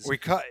say is. We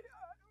cut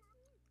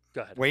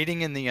Go ahead.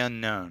 waiting in the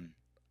unknown.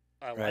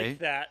 I right? like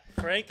that,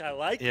 Frank. I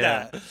like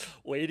Yeah. that.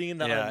 Waiting in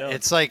the Yeah, unknown.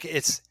 it's like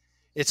it's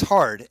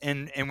hard,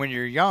 and when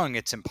you're young,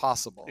 it's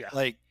impossible. Yeah.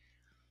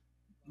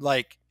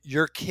 Like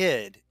your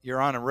kid, you're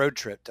on a road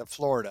trip to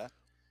Florida.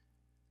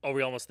 Are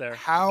we almost there?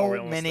 How Are we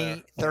almost many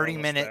there? We're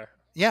 30-minute? there.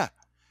 Yeah.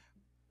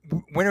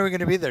 When are we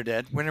going to be there,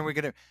 Dad? When are we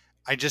going to?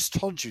 I just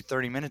told you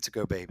 30 minutes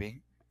ago,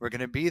 baby. We're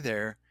going to be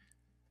there,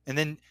 and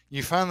then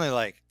you finally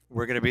like,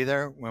 we're going to be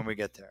there when we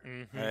get there,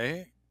 Mhm.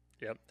 right?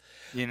 Yep.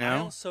 You I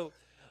know. also,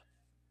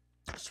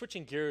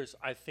 switching gears,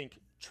 I think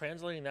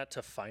translating that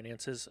to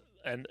finances,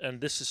 and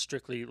this is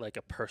strictly like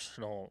a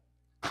personal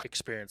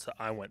experience that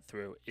I went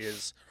through,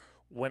 is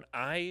when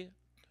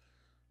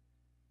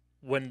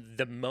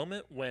the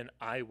moment when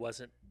I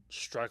wasn't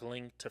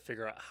struggling to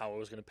figure out how I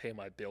was going to pay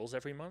my bills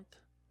every month,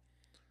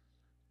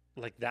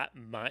 like that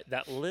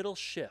little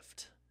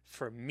shift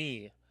for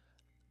me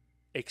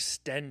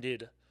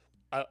extended,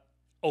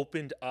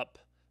 opened up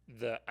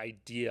the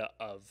idea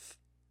of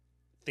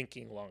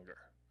thinking longer.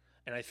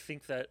 And I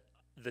think that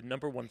the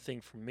number one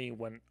thing for me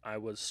when I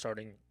was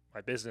starting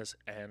my business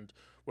and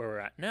where we're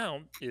at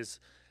now is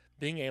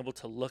being able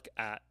to look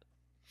at,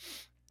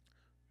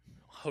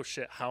 oh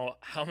shit, how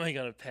am I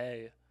going to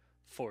pay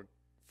for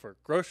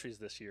groceries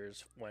this year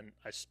when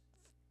I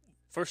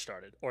first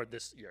started, or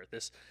this year,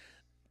 this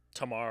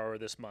tomorrow or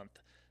this month,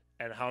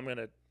 and how I'm going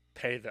to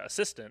pay the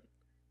assistant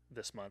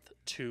this month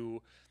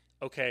to,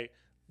 okay,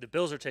 the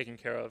bills are taken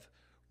care of.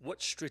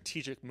 What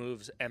strategic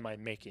moves am I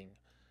making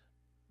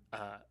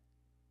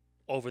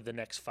over the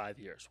next 5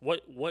 years?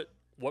 What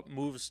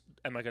moves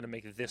am I going to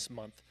make this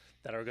month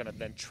that are going to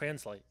then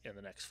translate in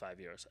the next 5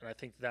 years? And I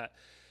think that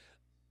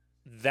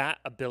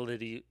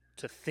ability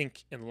to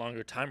think in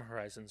longer time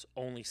horizons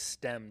only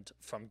stemmed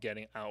from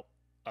getting out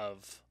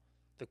of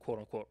the quote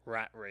unquote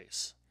rat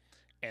race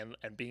and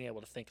being able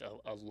to think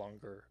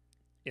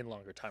in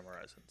longer time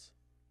horizons.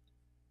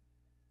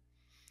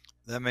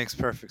 That makes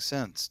perfect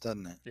sense,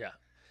 doesn't it? Yeah.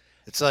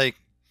 It's like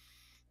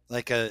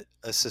a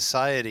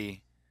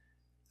society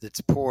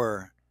that's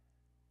poor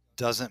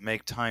doesn't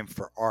make time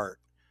for art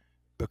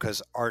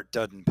because art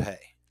doesn't pay,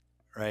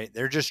 right?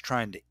 They're just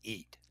trying to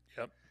eat.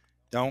 Yep.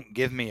 Don't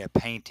give me a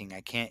painting.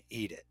 I can't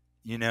eat it,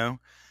 you know?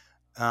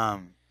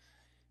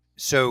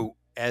 So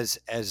as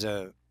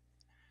a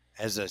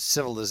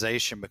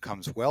civilization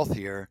becomes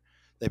wealthier,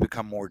 they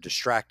become more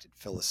distracted.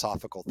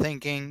 Philosophical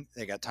thinking,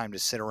 they got time to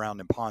sit around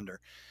and ponder.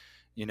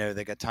 You know,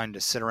 they got time to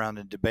sit around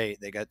and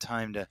debate. They got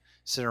time to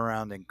sit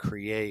around and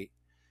create.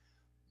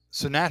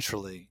 So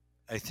naturally,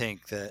 I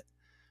think that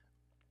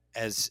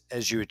as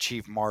you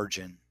achieve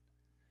margin,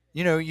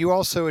 you know, you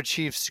also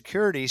achieve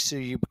security, so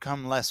you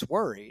become less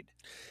worried.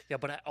 Yeah,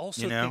 but I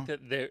also think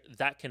that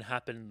that can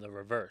happen in the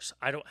reverse.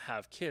 I don't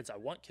have kids. I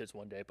want kids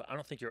one day, but I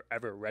don't think you're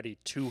ever ready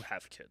to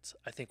have kids.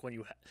 I think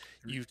when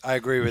I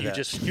agree with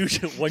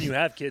that. When you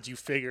have kids, you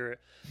figure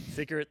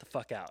it the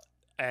fuck out.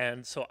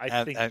 And so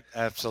I think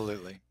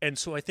absolutely. And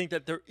so I think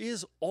that there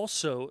is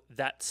also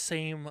that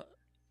same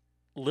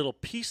little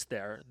piece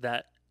there,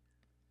 that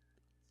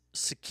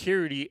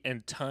security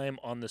and time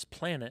on this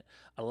planet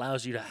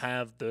allows you to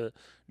have the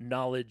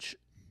knowledge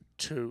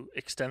to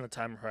extend the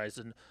time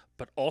horizon,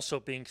 but also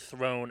being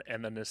thrown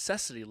and the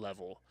necessity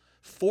level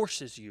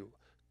forces you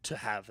to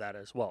have that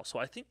as well. So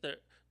I think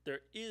that there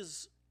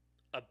is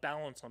a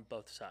balance on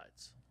both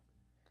sides.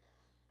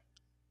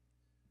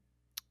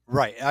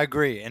 Right, I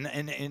agree, and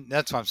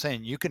that's what I'm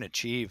saying. You can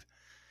achieve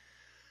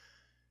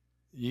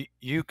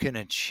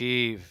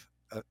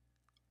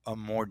a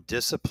more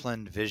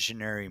disciplined,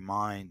 visionary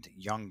mind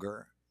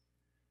younger.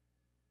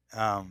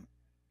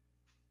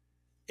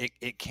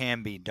 It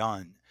can be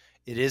done.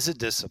 It is a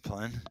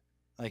discipline,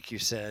 like you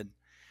said,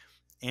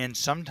 and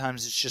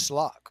sometimes it's just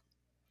luck.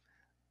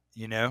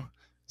 You know,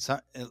 so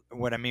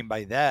what I mean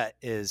by that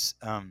is,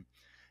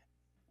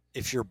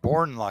 if you're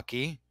born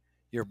lucky,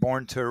 you're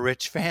born to a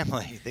rich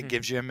family that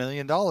gives you $1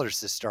 million to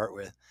start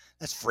with.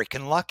 That's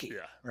freaking lucky,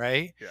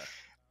 right?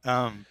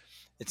 Yeah.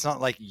 It's not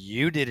like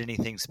you did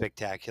anything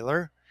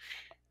spectacular.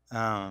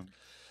 And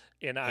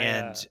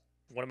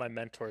one of my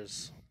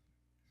mentors,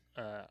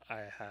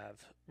 I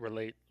have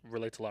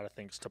relates a lot of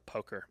things to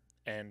poker,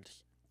 and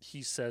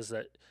he says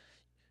that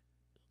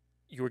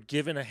you're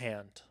given a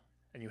hand,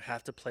 and you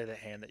have to play the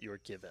hand that you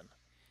were given.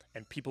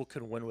 And people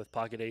can win with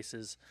pocket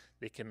aces.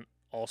 They can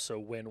also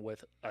win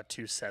with a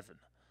 2-7.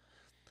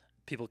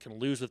 People can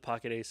lose with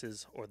pocket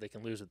aces, or they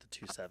can lose with the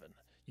 2-7.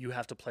 You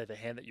have to play the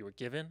hand that you were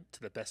given to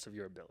the best of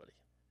your ability.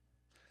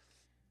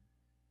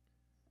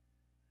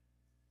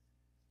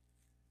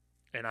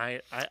 And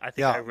I think I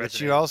Yeah, but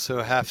you resonated also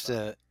with have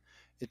that. to.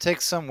 It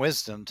takes some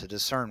wisdom to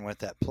discern what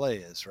that play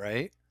is,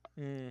 right?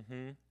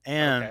 Mm-hmm.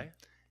 And Okay.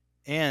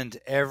 and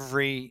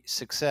every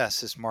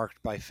success is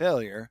marked by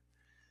failure,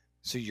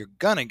 so you're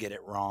gonna get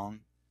it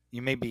wrong.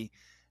 You may be,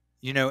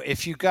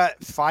 if you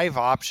got 5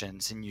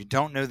 options and you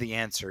don't know the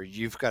answer,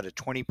 you've got a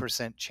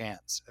 20%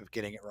 chance of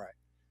getting it right.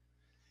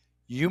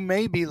 You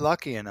may be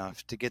lucky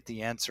enough to get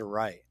the answer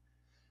right,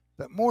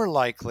 but more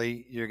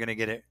likely you're going to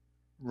get it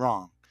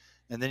wrong.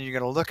 And then you're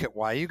going to look at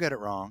why you got it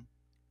wrong,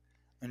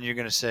 and you're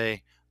going to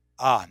say,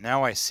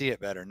 now I see it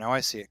better. Now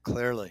I see it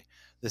clearly.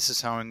 This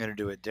is how I'm going to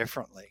do it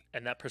differently.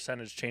 And that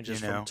percentage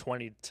changes You from know?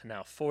 20 to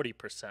now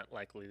 40%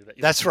 likely that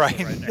you'll That's choose right.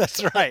 the right That's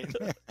answer. right.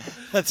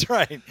 That's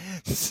right.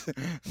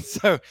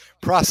 So,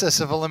 process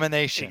of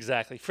elimination.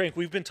 Exactly. Frank,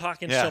 we've been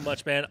talking Yeah. so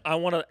much, man. I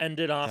want to end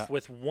it Yeah. off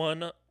with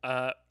one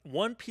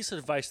piece of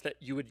advice that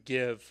you would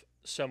give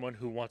someone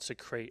who wants to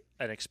create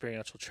an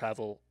experiential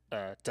travel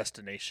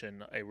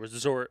destination, a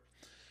resort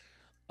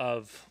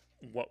of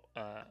what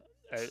a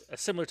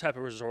similar type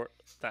of resort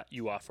that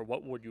you offer.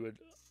 What would you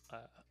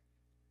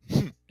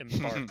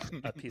embark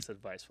a piece of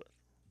advice with?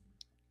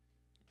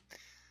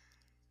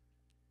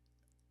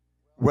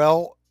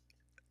 Well,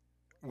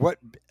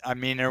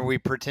 are we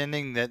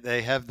pretending that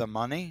they have the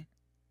money?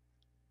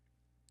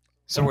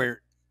 So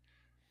we're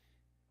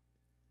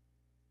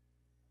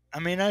I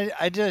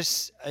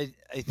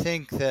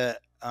think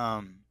that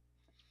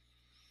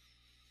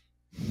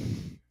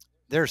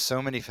there are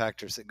so many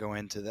factors that go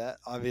into that.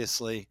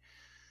 Obviously,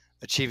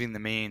 achieving the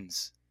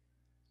means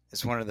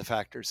is one of the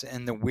factors,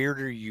 and the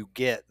weirder you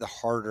get, the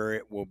harder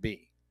it will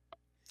be.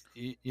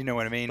 You know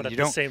what I mean? But at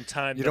the same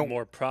time, You the don't.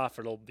 more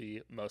profit will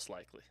be most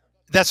likely.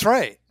 That's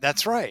right.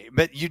 That's right.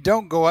 But you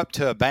don't go up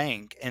to a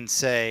bank and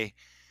say,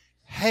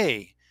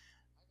 "Hey,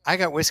 I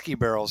got whiskey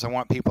barrels. I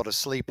want people to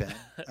sleep in."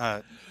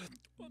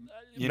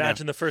 You know.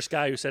 Imagine the first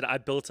guy who said, "I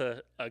built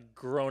a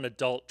grown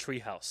adult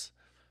treehouse,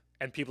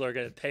 and people are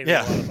going to pay me a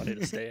Yeah. lot of money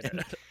to stay in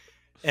it."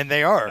 And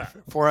they are Yeah.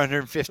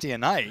 450 a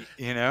night.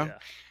 Yeah.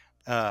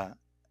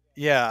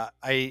 Yeah.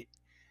 I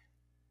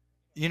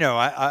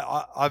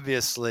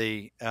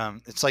obviously,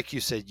 it's like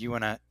you said, you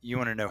wanna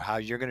know how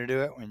you're gonna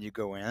do it when you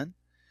go in.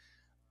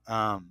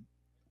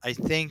 I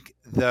think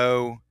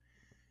though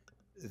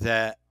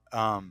that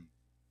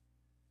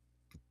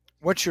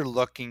what you're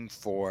looking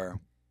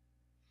for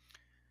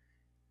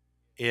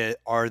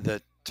are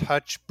the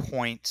touch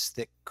points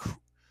that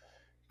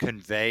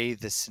convey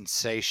the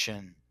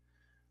sensation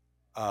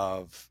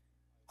of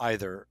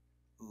either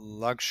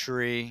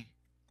luxury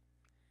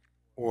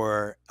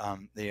or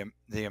the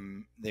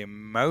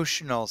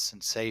emotional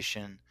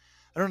sensation.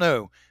 I don't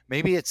know.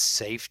 Maybe it's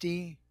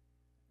safety.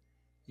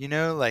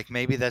 Like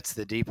maybe that's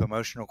the deep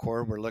emotional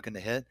chord we're looking to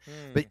hit.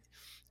 But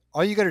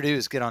all you got to do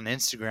is get on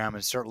Instagram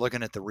and start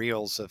looking at the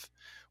reels of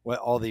what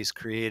all these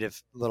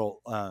creative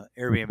little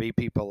Airbnb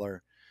people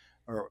or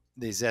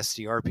these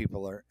SDR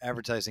people are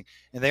advertising,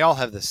 and they all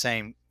have the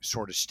same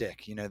sort of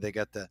shtick. They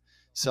got the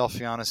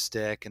selfie on a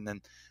stick, and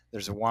then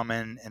there's a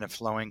woman in a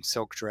flowing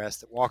silk dress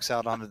that walks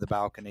out onto the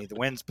balcony. The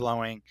wind's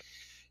blowing,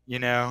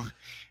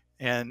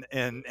 and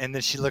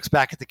then she looks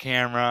back at the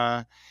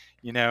camera,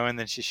 and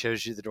then she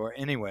shows you the door.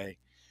 Anyway,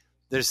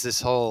 there's this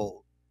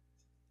whole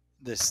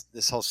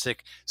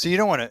stick. So you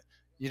don't want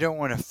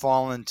to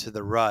fall into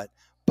the rut.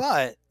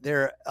 But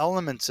there are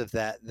elements of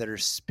that are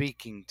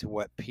speaking to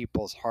what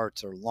people's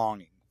hearts are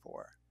longing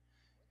for.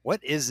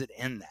 What is it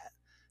in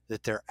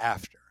that they're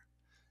after?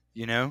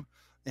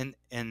 And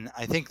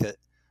I think the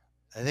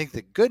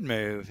good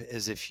move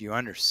is if you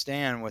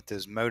understand what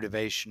those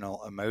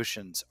motivational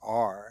emotions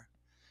are,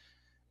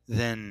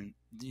 then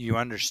you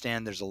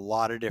understand there's a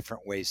lot of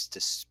different ways to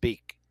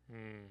speak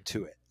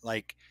to it.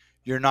 Like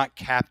you're not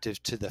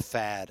captive to the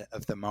fad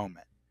of the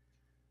moment.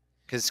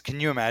 Because can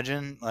you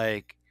imagine,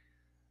 like,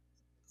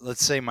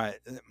 let's say my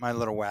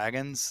little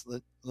wagons,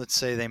 let's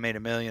say they made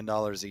 $1 million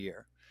a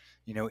year,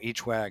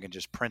 each wagon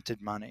just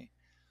printed money.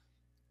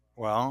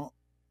 Well,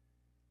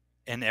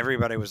 and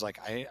everybody was like,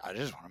 I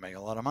just want to make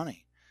a lot of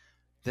money.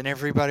 Then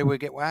everybody would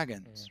get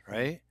wagons,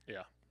 right?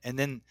 Yeah. And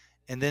then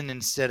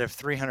instead of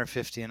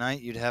 $350 a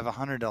night, you'd have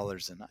 $100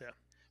 a night. Yeah.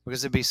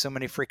 Because there'd be so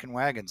many freaking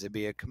wagons, it'd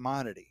be a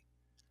commodity.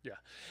 Yeah.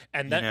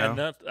 And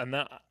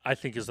that I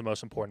think is the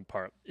most important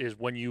part, is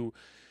when you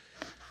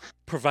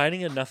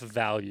providing enough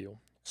value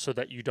so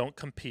that you don't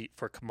compete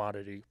for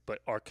commodity, but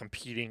are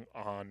competing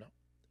on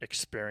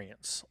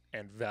experience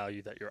and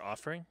value that you're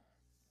offering.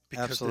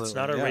 Because Absolutely, it's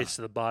not a yeah. race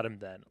to the bottom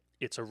then.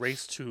 It's a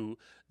race to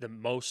the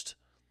most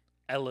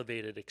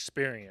elevated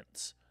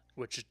experience,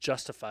 which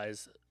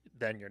justifies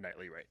then your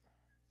nightly rate.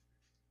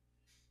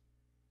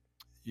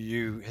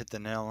 You hit the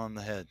nail on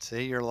the head.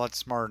 See, you're a lot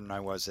smarter than I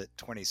was at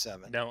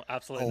 27. No, A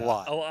absolutely not.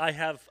 lot. Oh, I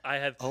have.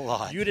 A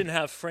lot. You didn't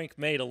have Frank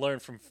May to learn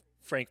from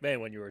Frank May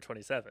when you were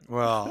 27.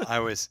 Well,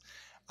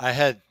 I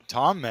had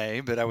Tom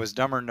May, but I was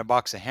dumber than a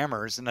box of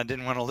hammers, and I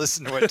didn't want to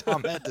listen to what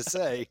Tom had to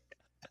say.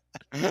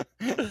 I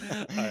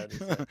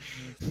understand.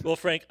 Well,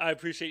 Frank, I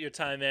appreciate your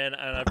time, man,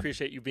 and I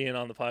appreciate you being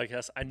on the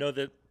podcast. I know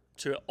that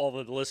to all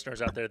of the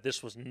listeners out there,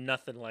 this was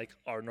nothing like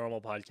our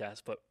normal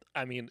podcast, but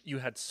I mean, you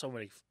had so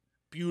many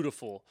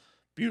beautiful,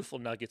 beautiful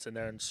nuggets in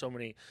there, and so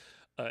many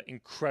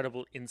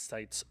incredible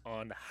insights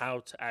on how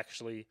to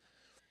actually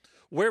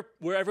where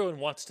everyone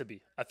wants to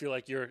be. I feel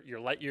like you're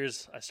light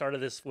years. I started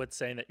this with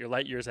saying that you're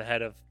light years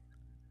ahead of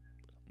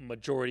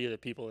majority of the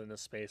people in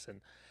this space,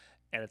 and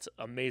it's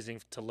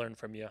amazing to learn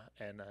from you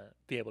and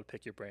be able to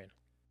pick your brain.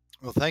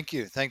 Well, thank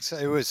you. Thanks.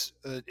 It was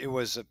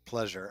a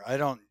pleasure. I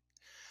don't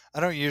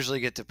usually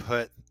get to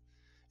put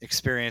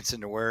experience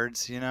into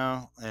words,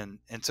 and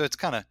so it's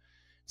kind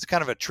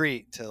of a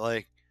treat to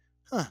like,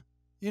 huh,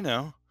 you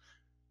know,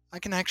 I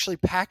can actually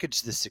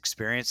package this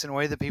experience in a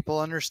way that people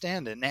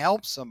understand it and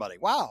help somebody.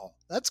 Wow,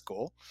 that's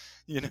cool.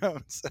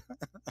 So,